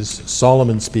 This is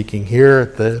Solomon speaking here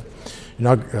at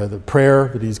the prayer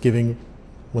that he's giving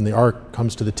when the ark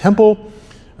comes to the temple.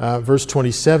 Verse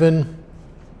 27,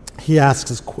 he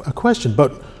asks a question,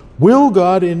 "But will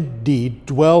God indeed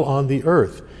dwell on the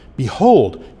earth?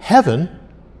 Behold, heaven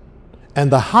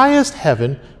and the highest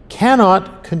heaven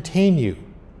cannot contain you.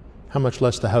 How much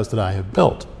less the house that I have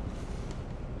built?"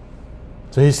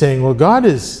 So he's saying, well, God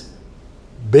is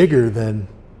bigger than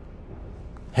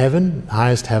heaven,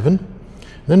 highest heaven.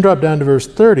 And then drop down to verse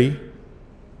 30,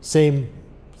 same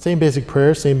basic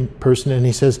prayer, same person, and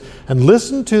he says, "And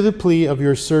listen to the plea of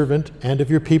your servant and of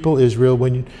your people Israel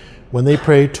when they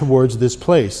pray towards this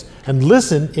place. And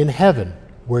listen in heaven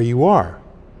where you are,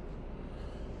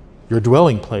 your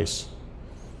dwelling place.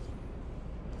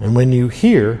 And when you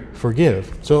hear,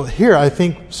 forgive." So here I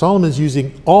think Solomon is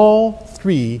using all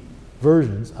three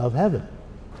versions of heaven.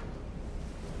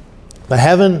 The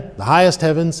heaven, the highest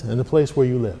heavens, and the place where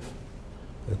you live.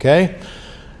 Okay?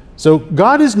 So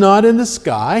God is not in the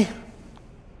sky.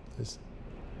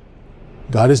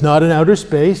 God is not in outer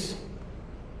space,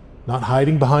 not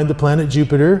hiding behind the planet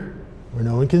Jupiter where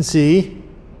no one can see.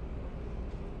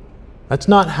 That's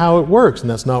not how it works, and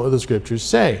that's not what the scriptures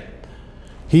say.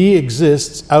 He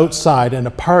exists outside and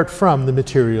apart from the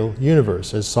material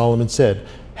universe. As Solomon said,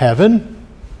 heaven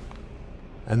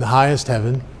and the highest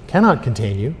heaven cannot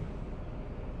contain you.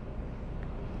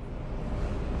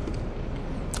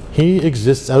 He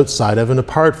exists outside of and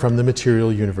apart from the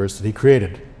material universe that he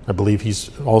created. I believe he's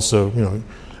also,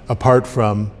 apart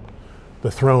from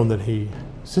the throne that he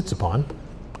sits upon.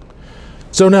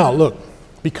 So now, look,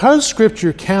 because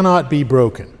Scripture cannot be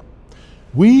broken,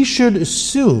 we should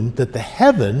assume that the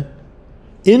heaven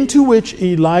into which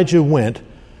Elijah went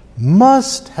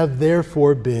must have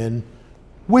therefore been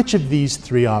which of these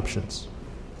three options?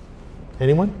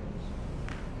 Anyone?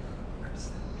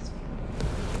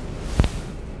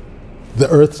 The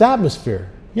Earth's atmosphere.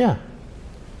 Yeah.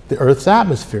 The Earth's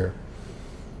atmosphere.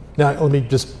 Now, let me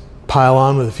just pile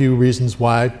on with a few reasons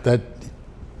why that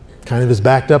kind of is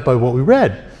backed up by what we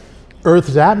read.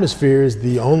 Earth's atmosphere is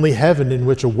the only heaven in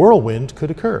which a whirlwind could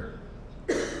occur.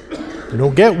 You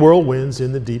don't get whirlwinds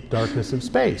in the deep darkness of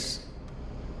space.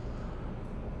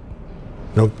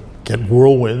 You don't get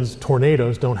whirlwinds,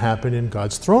 tornadoes don't happen in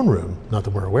God's throne room, not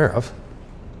that we're aware of.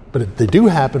 But they do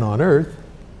happen on Earth.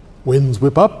 Winds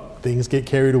whip up, things get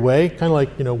carried away, kind of like,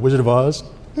 Wizard of Oz.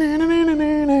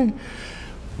 A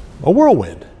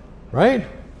whirlwind, right?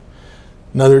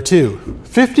 Another 2.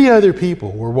 50 other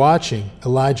people were watching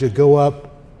Elijah go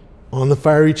up on the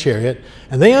fiery chariot,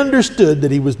 and they understood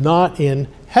that he was not in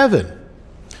heaven,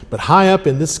 but high up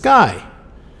in the sky.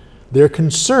 They're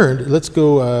concerned. Let's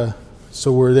go,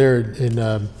 so we're there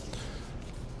in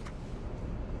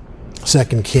 2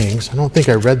 Kings. I don't think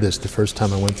I read this the first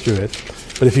time I went through it,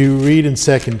 but if you read in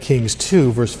 2 Kings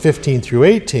 2, verse 15 through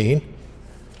 18,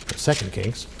 2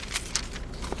 Kings,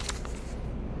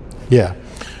 yeah.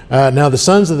 Now the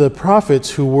sons of the prophets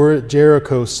who were at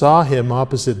Jericho saw him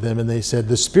opposite them, and they said,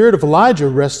 "The spirit of Elijah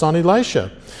rests on Elisha."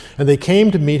 And they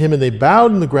came to meet him, and they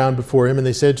bowed in the ground before him, and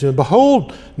they said to him,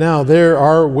 "Behold, now there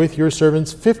are with your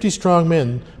servants 50 strong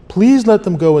men. Please let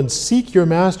them go and seek your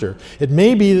master. It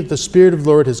may be that the Spirit of the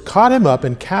Lord has caught him up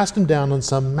and cast him down on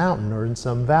some mountain or in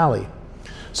some valley."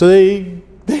 So they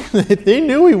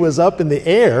knew he was up in the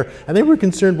air, and they were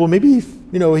concerned, well, maybe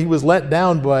he was let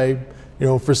down by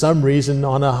for some reason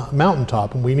on a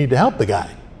mountaintop, and we need to help the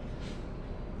guy.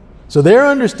 So they're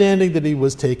understanding that he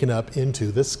was taken up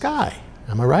into the sky.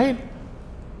 Am I right?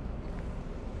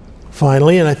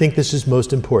 Finally, and I think this is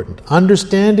most important,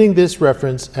 understanding this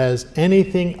reference as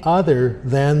anything other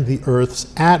than the Earth's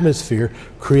atmosphere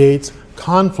creates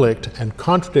conflict and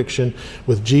contradiction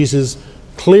with Jesus'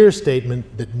 clear statement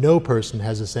that no person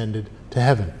has ascended to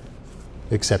heaven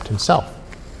except himself.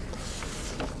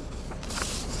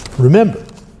 Remember,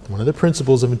 one of the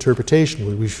principles of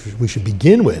interpretation we should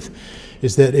begin with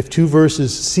is that if two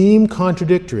verses seem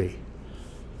contradictory,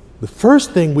 the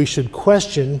first thing we should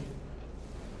question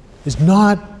is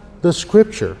not the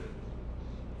Scripture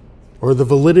or the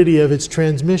validity of its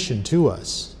transmission to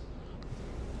us.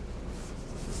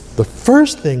 the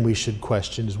first thing we should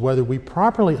question is whether we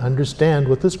properly understand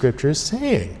what the Scripture is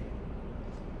saying.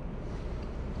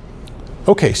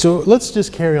 Okay, so let's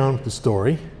just carry on with the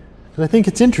story, because I think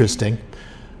it's interesting.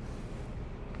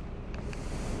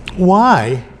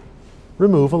 Why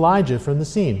remove Elijah from the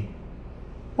scene?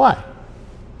 Why?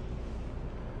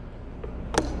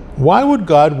 Why would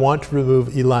God want to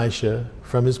remove Elisha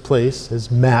from his place as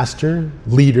master,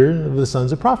 leader of the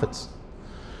sons of prophets?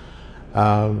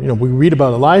 We read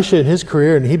about Elisha and his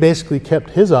career, and he basically kept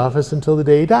his office until the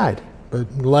day he died. But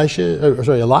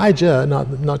Elijah,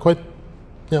 not quite.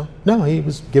 No, he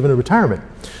was given a retirement.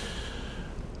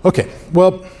 Okay,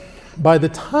 well, by the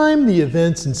time the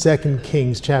events in 2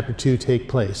 Kings chapter 2 take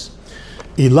place,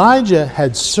 Elijah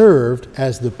had served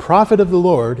as the prophet of the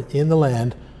Lord in the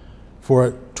land for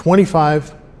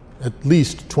at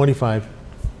least 25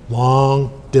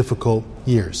 long, difficult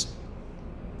years.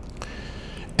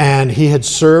 And he had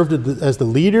served as the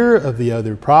leader of the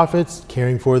other prophets,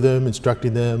 caring for them,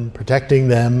 instructing them, protecting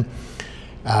them.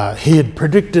 He had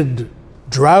predicted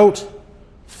drought,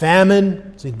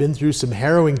 famine, so he'd been through some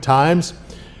harrowing times,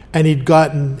 and he'd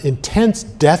gotten intense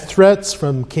death threats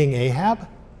from King Ahab.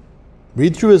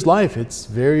 Read through his life, it's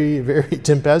very, very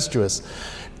tempestuous.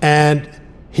 And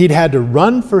he'd had to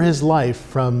run for his life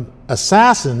from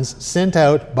assassins sent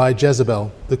out by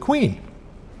Jezebel, the queen.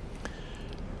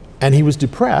 And he was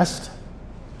depressed,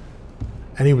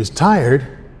 and he was tired,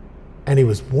 and he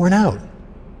was worn out.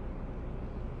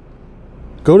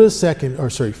 Go to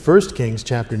 1 Kings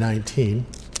chapter 19.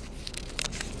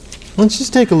 Let's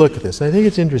just take a look at this. I think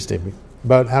it's interesting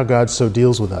about how God so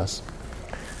deals with us.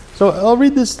 So I'll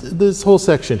read this whole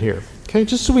section here, okay,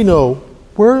 just so we know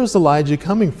where is Elijah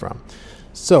coming from.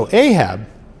 So Ahab,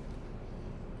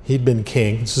 he'd been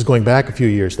king. This is going back a few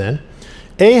years then.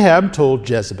 Ahab told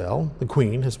Jezebel, the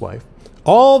queen, his wife,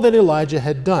 all that Elijah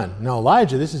had done. Now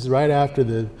Elijah, this is right after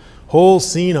the whole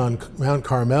scene on Mount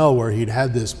Carmel where he'd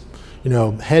had this,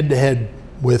 head-to-head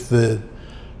with the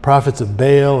prophets of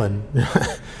Baal, and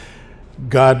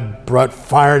God brought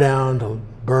fire down to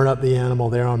burn up the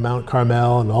animal there on Mount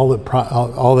Carmel, and all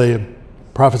the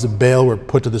prophets of Baal were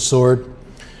put to the sword.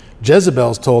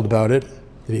 Jezebel's told about it,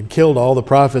 that he'd killed all the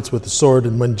prophets with the sword.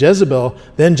 And when Jezebel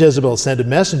sent a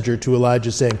messenger to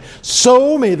Elijah saying,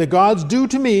 "So may the gods do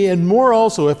to me, and more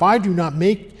also, if I do not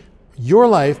make your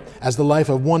life as the life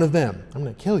of one of them. I'm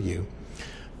going to kill you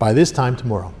by this time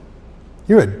tomorrow.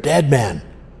 You're a dead man,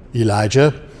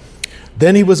 Elijah."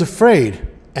 Then he was afraid,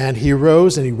 and he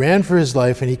arose and he ran for his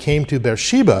life, and he came to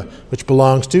Beersheba, which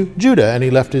belongs to Judah, and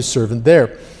he left his servant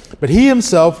there. But he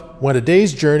himself went a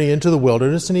day's journey into the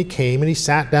wilderness, and he came and he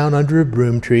sat down under a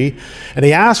broom tree, and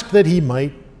he asked that he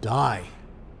might die.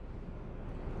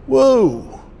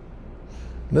 Whoa!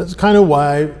 That's kind of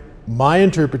why my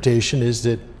interpretation is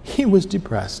that he was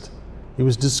depressed. He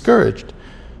was discouraged.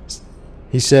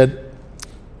 He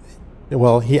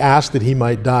asked that he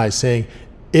might die, saying,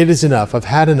 "It is enough, I've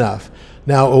had enough.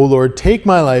 Now, O Lord, take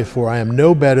my life, for I am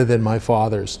no better than my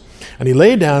fathers." And he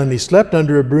lay down and he slept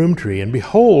under a broom tree. And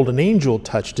behold, an angel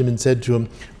touched him and said to him,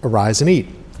 "Arise and eat."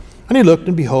 And he looked,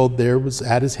 and behold, there was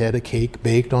at his head a cake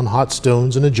baked on hot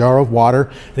stones and a jar of water.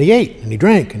 And he ate, and he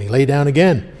drank, and he lay down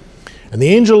again. And the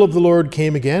angel of the Lord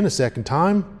came again a second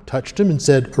time, touched him, and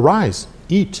said, "Arise,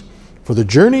 eat, for the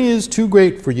journey is too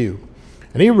great for you."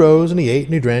 And he arose, and he ate,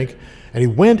 and he drank. And he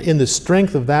went in the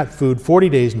strength of that food 40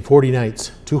 days and 40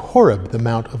 nights to Horeb, the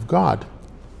mount of God.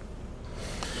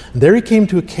 And there he came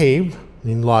to a cave, and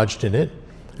he lodged in it.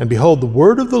 And behold, the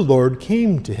word of the Lord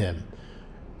came to him,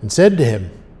 and said to him,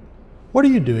 "What are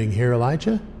you doing here,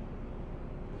 Elijah?"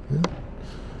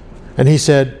 And he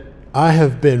said, "I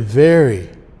have been very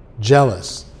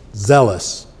zealous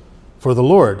for the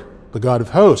Lord, the God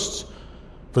of hosts.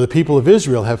 For the people of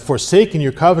Israel have forsaken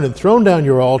your covenant, thrown down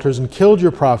your altars, and killed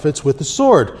your prophets with the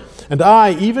sword. And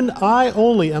I, even I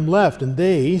only, am left, and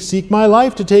they seek my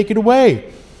life to take it away.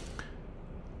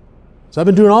 So I've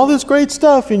been doing all this great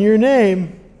stuff in your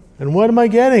name, and what am I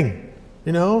getting?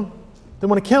 They want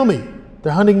to kill me.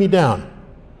 They're hunting me down."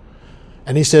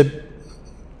 And he said,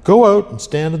 "Go out and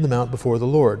stand on the mount before the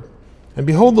Lord." And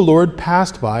behold, the Lord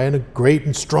passed by, and a great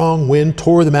and strong wind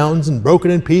tore the mountains and broke it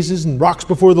in pieces and rocks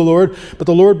before the Lord. But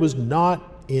the Lord was not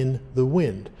in the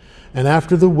wind. And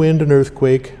after the wind, an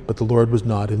earthquake, but the Lord was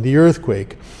not in the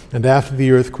earthquake. And after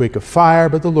the earthquake, a fire,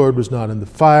 but the Lord was not in the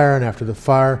fire. And after the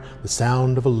fire, the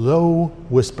sound of a low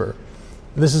whisper.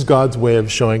 And this is God's way of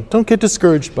showing, don't get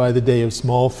discouraged by the day of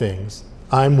small things.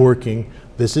 I'm working.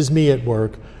 This is me at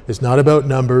work. It's not about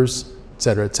numbers,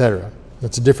 etc., etc.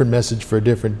 That's a different message for a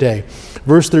different day.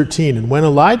 Verse 13, and when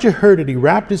Elijah heard it, he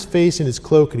wrapped his face in his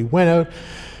cloak, and he went out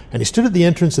And he stood at the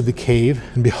entrance of the cave,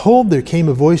 and behold, there came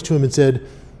a voice to him and said,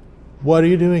 "What are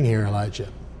you doing here, Elijah?"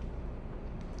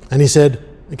 And he said,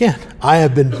 again, "I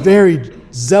have been very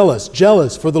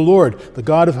jealous for the Lord, the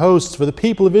God of hosts, for the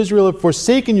people of Israel have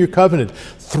forsaken your covenant,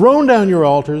 thrown down your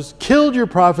altars, killed your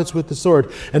prophets with the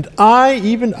sword, and I,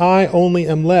 even I only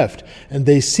am left, and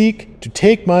they seek to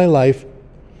take my life."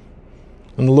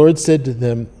 And the Lord said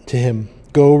to him,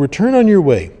 "Go, return on your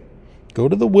way. Go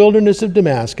to the wilderness of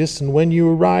Damascus, and when you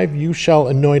arrive, you shall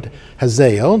anoint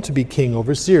Hazael to be king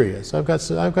over Syria." So I've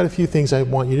got a few things I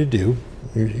want you to do.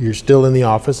 You're still in the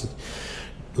office.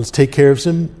 Let's take care of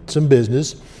some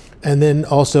business. And then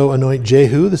also anoint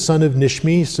Jehu, the son of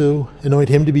Nishmi, so anoint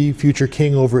him to be future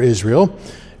king over Israel.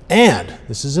 And,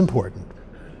 this is important,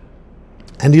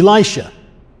 and Elisha.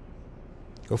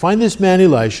 Go find this man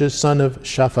Elisha, son of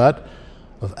Shaphat,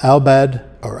 of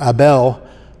Abel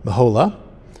Meholah,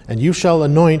 and you shall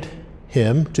anoint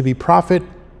him to be prophet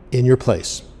in your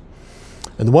place.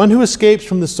 And the one who escapes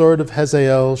from the sword of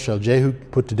Hazael shall Jehu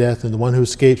put to death, and the one who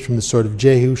escapes from the sword of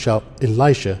Jehu shall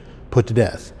Elisha put to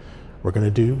death. There's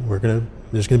going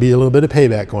to be a little bit of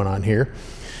payback going on here.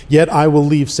 "Yet I will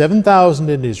leave 7,000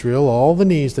 in Israel, all the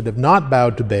knees that have not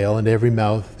bowed to Baal, and every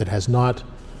mouth that has not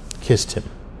kissed him."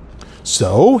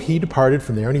 So he departed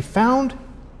from there, and he found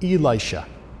Elisha,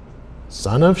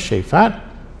 son of Shaphat,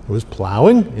 who was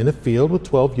plowing in a field with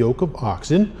 12 yoke of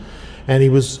oxen, and he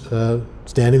was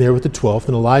standing there with the 12th,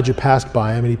 and Elijah passed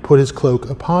by him, and he put his cloak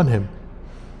upon him.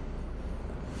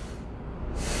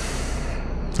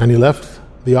 And he left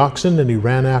the oxen, and he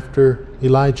ran after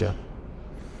Elijah.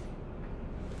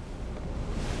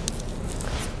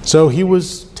 So he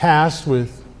was tasked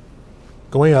with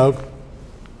going out,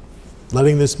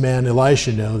 letting this man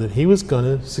Elisha know that he was going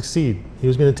to succeed. He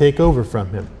was going to take over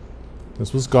from him.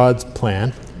 This was God's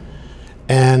plan.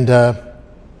 And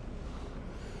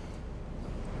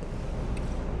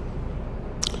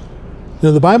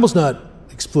the Bible's not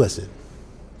explicit,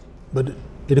 but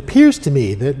it appears to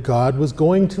me that God was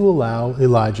going to allow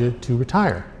Elijah to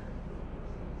retire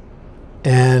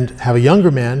and have a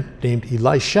younger man named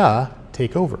Elisha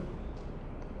take over.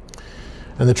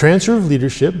 And the transfer of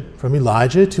leadership from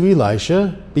Elijah to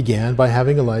Elisha began by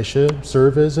having Elisha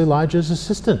serve as Elijah's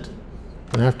assistant.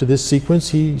 And after this sequence,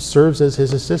 he serves as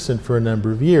his assistant for a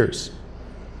number of years,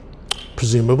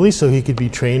 presumably so he could be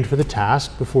trained for the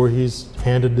task before he's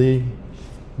handed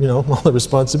all the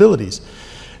responsibilities.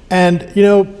 And,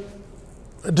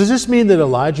 does this mean that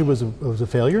Elijah was a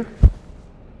failure?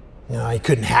 He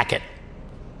couldn't hack it.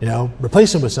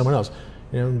 Replace him with someone else.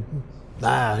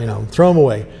 Throw him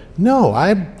away. No,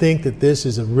 I think that this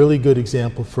is a really good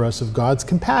example for us of God's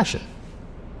compassion.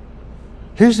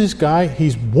 Here's this guy,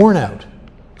 he's worn out.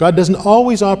 God doesn't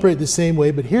always operate the same way,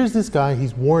 but here's this guy,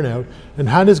 he's worn out, and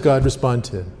how does God respond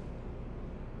to him?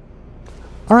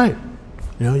 All right,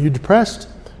 you're depressed,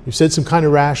 you've said some kind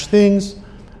of rash things,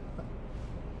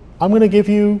 I'm going to give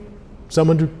you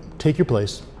someone to take your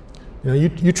place.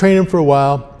 You train him for a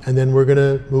while, and then we're going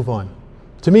to move on.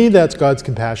 To me, that's God's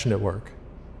compassion at work.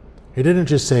 He didn't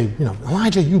just say,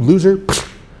 Elijah, you loser.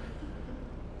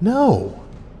 No.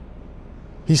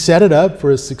 He set it up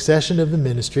for a succession of the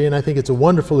ministry, and I think it's a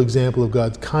wonderful example of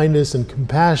God's kindness and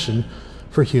compassion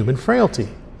for human frailty.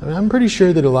 I'm pretty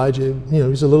sure that Elijah, he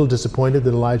was a little disappointed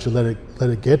that Elijah let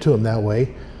it get to him that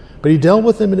way, but he dealt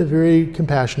with him in a very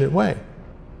compassionate way.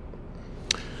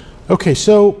 Okay,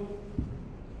 so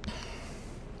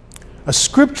a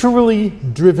scripturally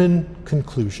driven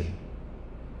conclusion.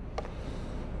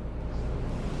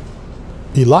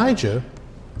 Elijah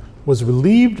was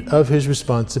relieved of his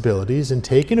responsibilities and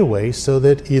taken away so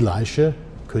that Elisha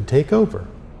could take over.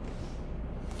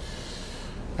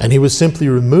 And he was simply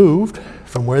removed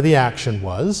from where the action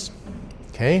was,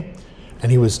 okay?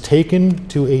 And he was taken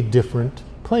to a different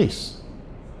place,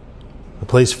 a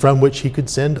place from which he could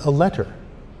send a letter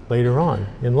later on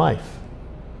in life.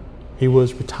 He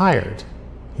was retired.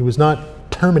 He was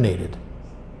not terminated.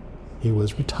 He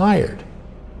was retired,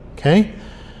 okay?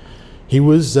 He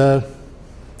was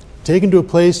taken to a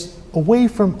place away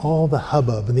from all the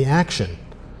hubbub and the action.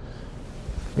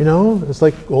 It's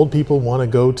like old people want to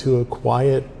go to a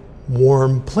quiet,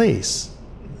 warm place.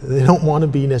 They don't want to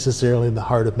be necessarily in the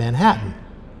heart of Manhattan.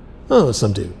 Oh,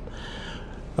 some do.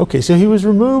 Okay, so he was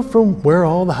removed from where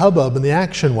all the hubbub and the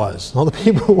action was. All the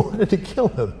people who wanted to kill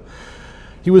him.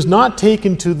 He was not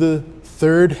taken to the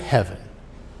third heaven,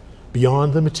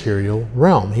 beyond the material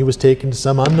realm. He was taken to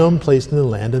some unknown place in the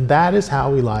land, and that is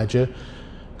how Elijah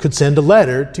could send a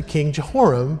letter to King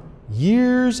Jehoram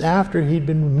years after he'd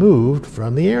been removed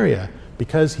from the area,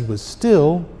 because he was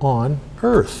still on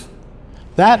earth.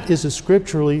 That is a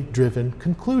scripturally driven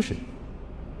conclusion.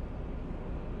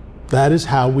 that is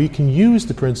how we can use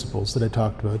the principles that I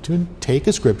talked about to take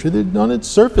a scripture that on its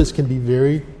surface can be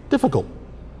very difficult,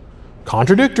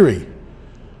 contradictory.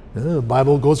 The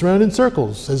Bible goes around in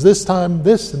circles, says this time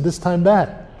this and this time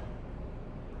that.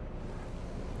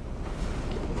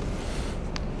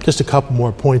 Just a couple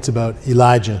more points about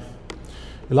Elijah.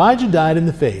 Elijah died in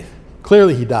the faith.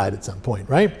 Clearly he died at some point,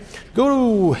 right?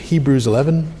 Go to Hebrews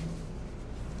 11.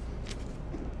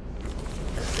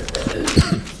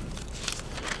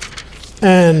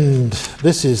 And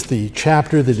this is the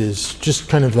chapter that is just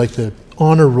kind of like the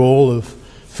honor roll of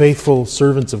faithful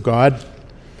servants of God.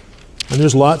 And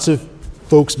there's lots of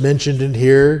folks mentioned in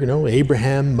here,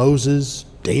 Abraham, Moses,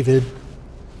 David,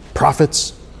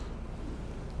 prophets,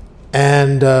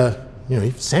 and,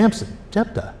 Samson,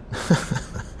 Jephthah.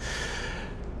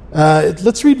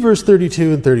 Let's read verse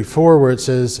 32 and 34 where it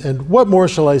says, "And what more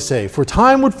shall I say? For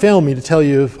time would fail me to tell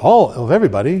you of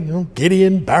everybody,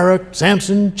 Gideon, Barak,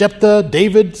 Samson, Jephthah,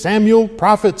 David, Samuel,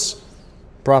 prophets.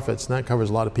 Prophets, and that covers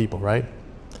a lot of people, right?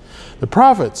 The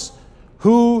prophets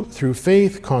who through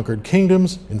faith conquered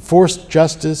kingdoms, enforced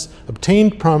justice,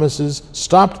 obtained promises,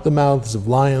 stopped the mouths of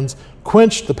lions,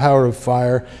 quenched the power of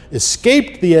fire,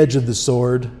 escaped the edge of the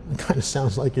sword." It kind of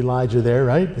sounds like Elijah there,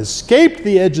 right? Escaped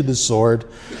the edge of the sword,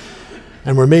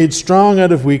 and were made strong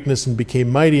out of weakness and became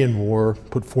mighty in war,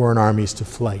 put foreign armies to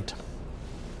flight.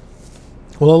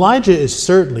 Well, Elijah is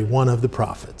certainly one of the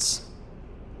prophets.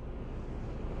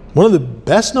 One of the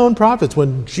best known prophets.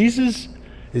 When Jesus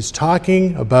is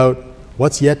talking about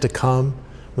what's yet to come,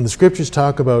 when the scriptures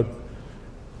talk about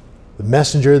the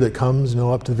messenger that comes,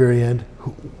 up to the very end,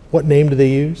 what name do they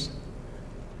use?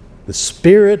 The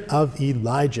spirit of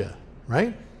Elijah,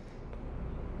 right?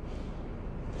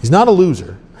 He's not a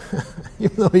loser,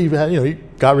 even though he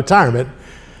got retirement.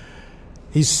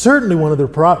 He's certainly one of the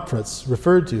prophets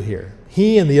referred to here.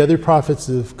 He and the other prophets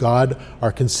of God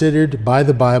are considered by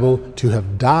the Bible to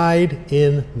have died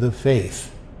in the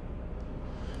faith,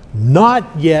 not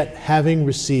yet having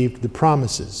received the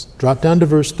promises. Drop down to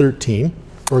verse 13,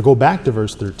 or go back to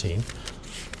verse 13.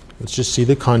 Let's just see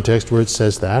the context where it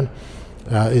says that.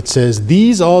 It says,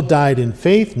 "These all died in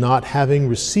faith, not having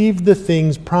received the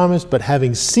things promised, but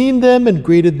having seen them and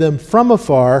greeted them from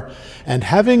afar, and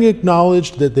having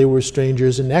acknowledged that they were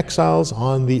strangers and exiles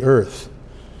on the earth."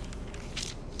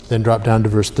 Then drop down to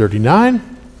verse 39.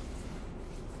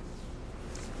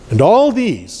 "And all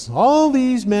these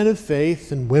men of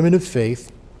faith and women of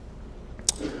faith,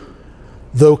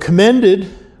 though commended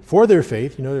for their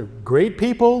faith," they're great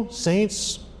people,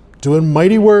 saints, doing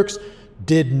mighty works,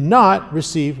 "did not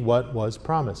receive what was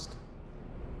promised."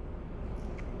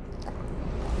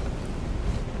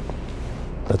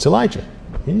 That's Elijah.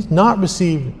 He's not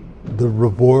received the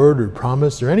reward or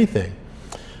promise or anything.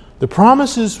 The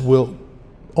promises will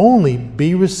only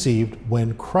be received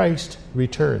when Christ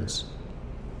returns.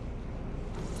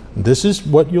 This is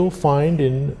what you'll find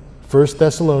in 1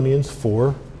 Thessalonians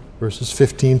 4, verses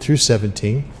 15 through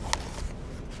 17.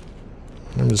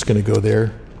 I'm just going to go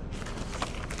there.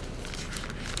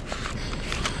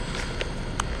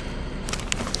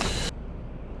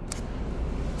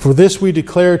 "For this we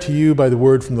declare to you by the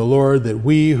word from the Lord, that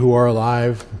we who are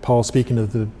alive," Paul speaking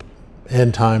of the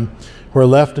end time, "who are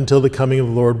left until the coming of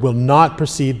the Lord, will not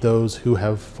precede those who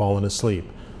have fallen asleep."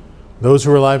 Those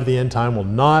who are alive at the end time will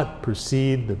not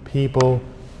precede the people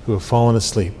who have fallen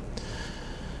asleep.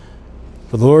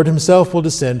 "For the Lord himself will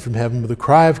descend from heaven with a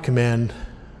cry of command."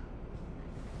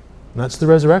 And that's the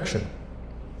resurrection.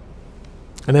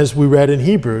 And as we read in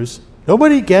Hebrews,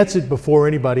 nobody gets it before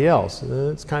anybody else.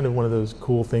 It's kind of one of those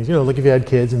cool things. Like if you had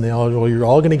kids and you're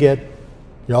all going to get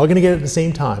it at the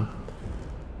same time,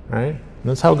 right? And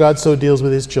that's how God so deals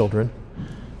with his children.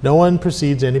 No one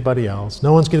precedes anybody else.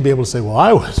 No one's going to be able to say, "Well,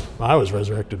 I was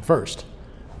resurrected first."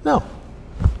 No.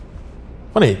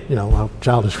 Funny, how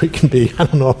childish we can be. I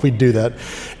don't know if we do that.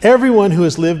 "Everyone who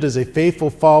has lived as a faithful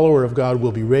follower of God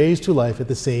will be raised to life at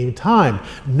the same time.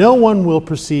 No one will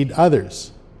precede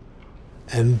others."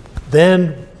 And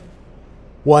then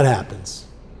what happens?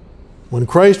 When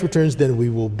Christ returns, then we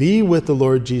will be with the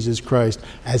Lord Jesus Christ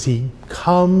as he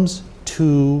comes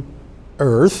to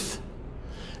earth,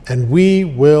 and we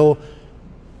will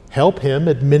help him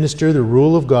administer the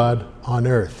rule of God on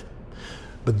earth.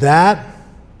 But that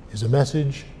is a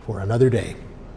message for another day.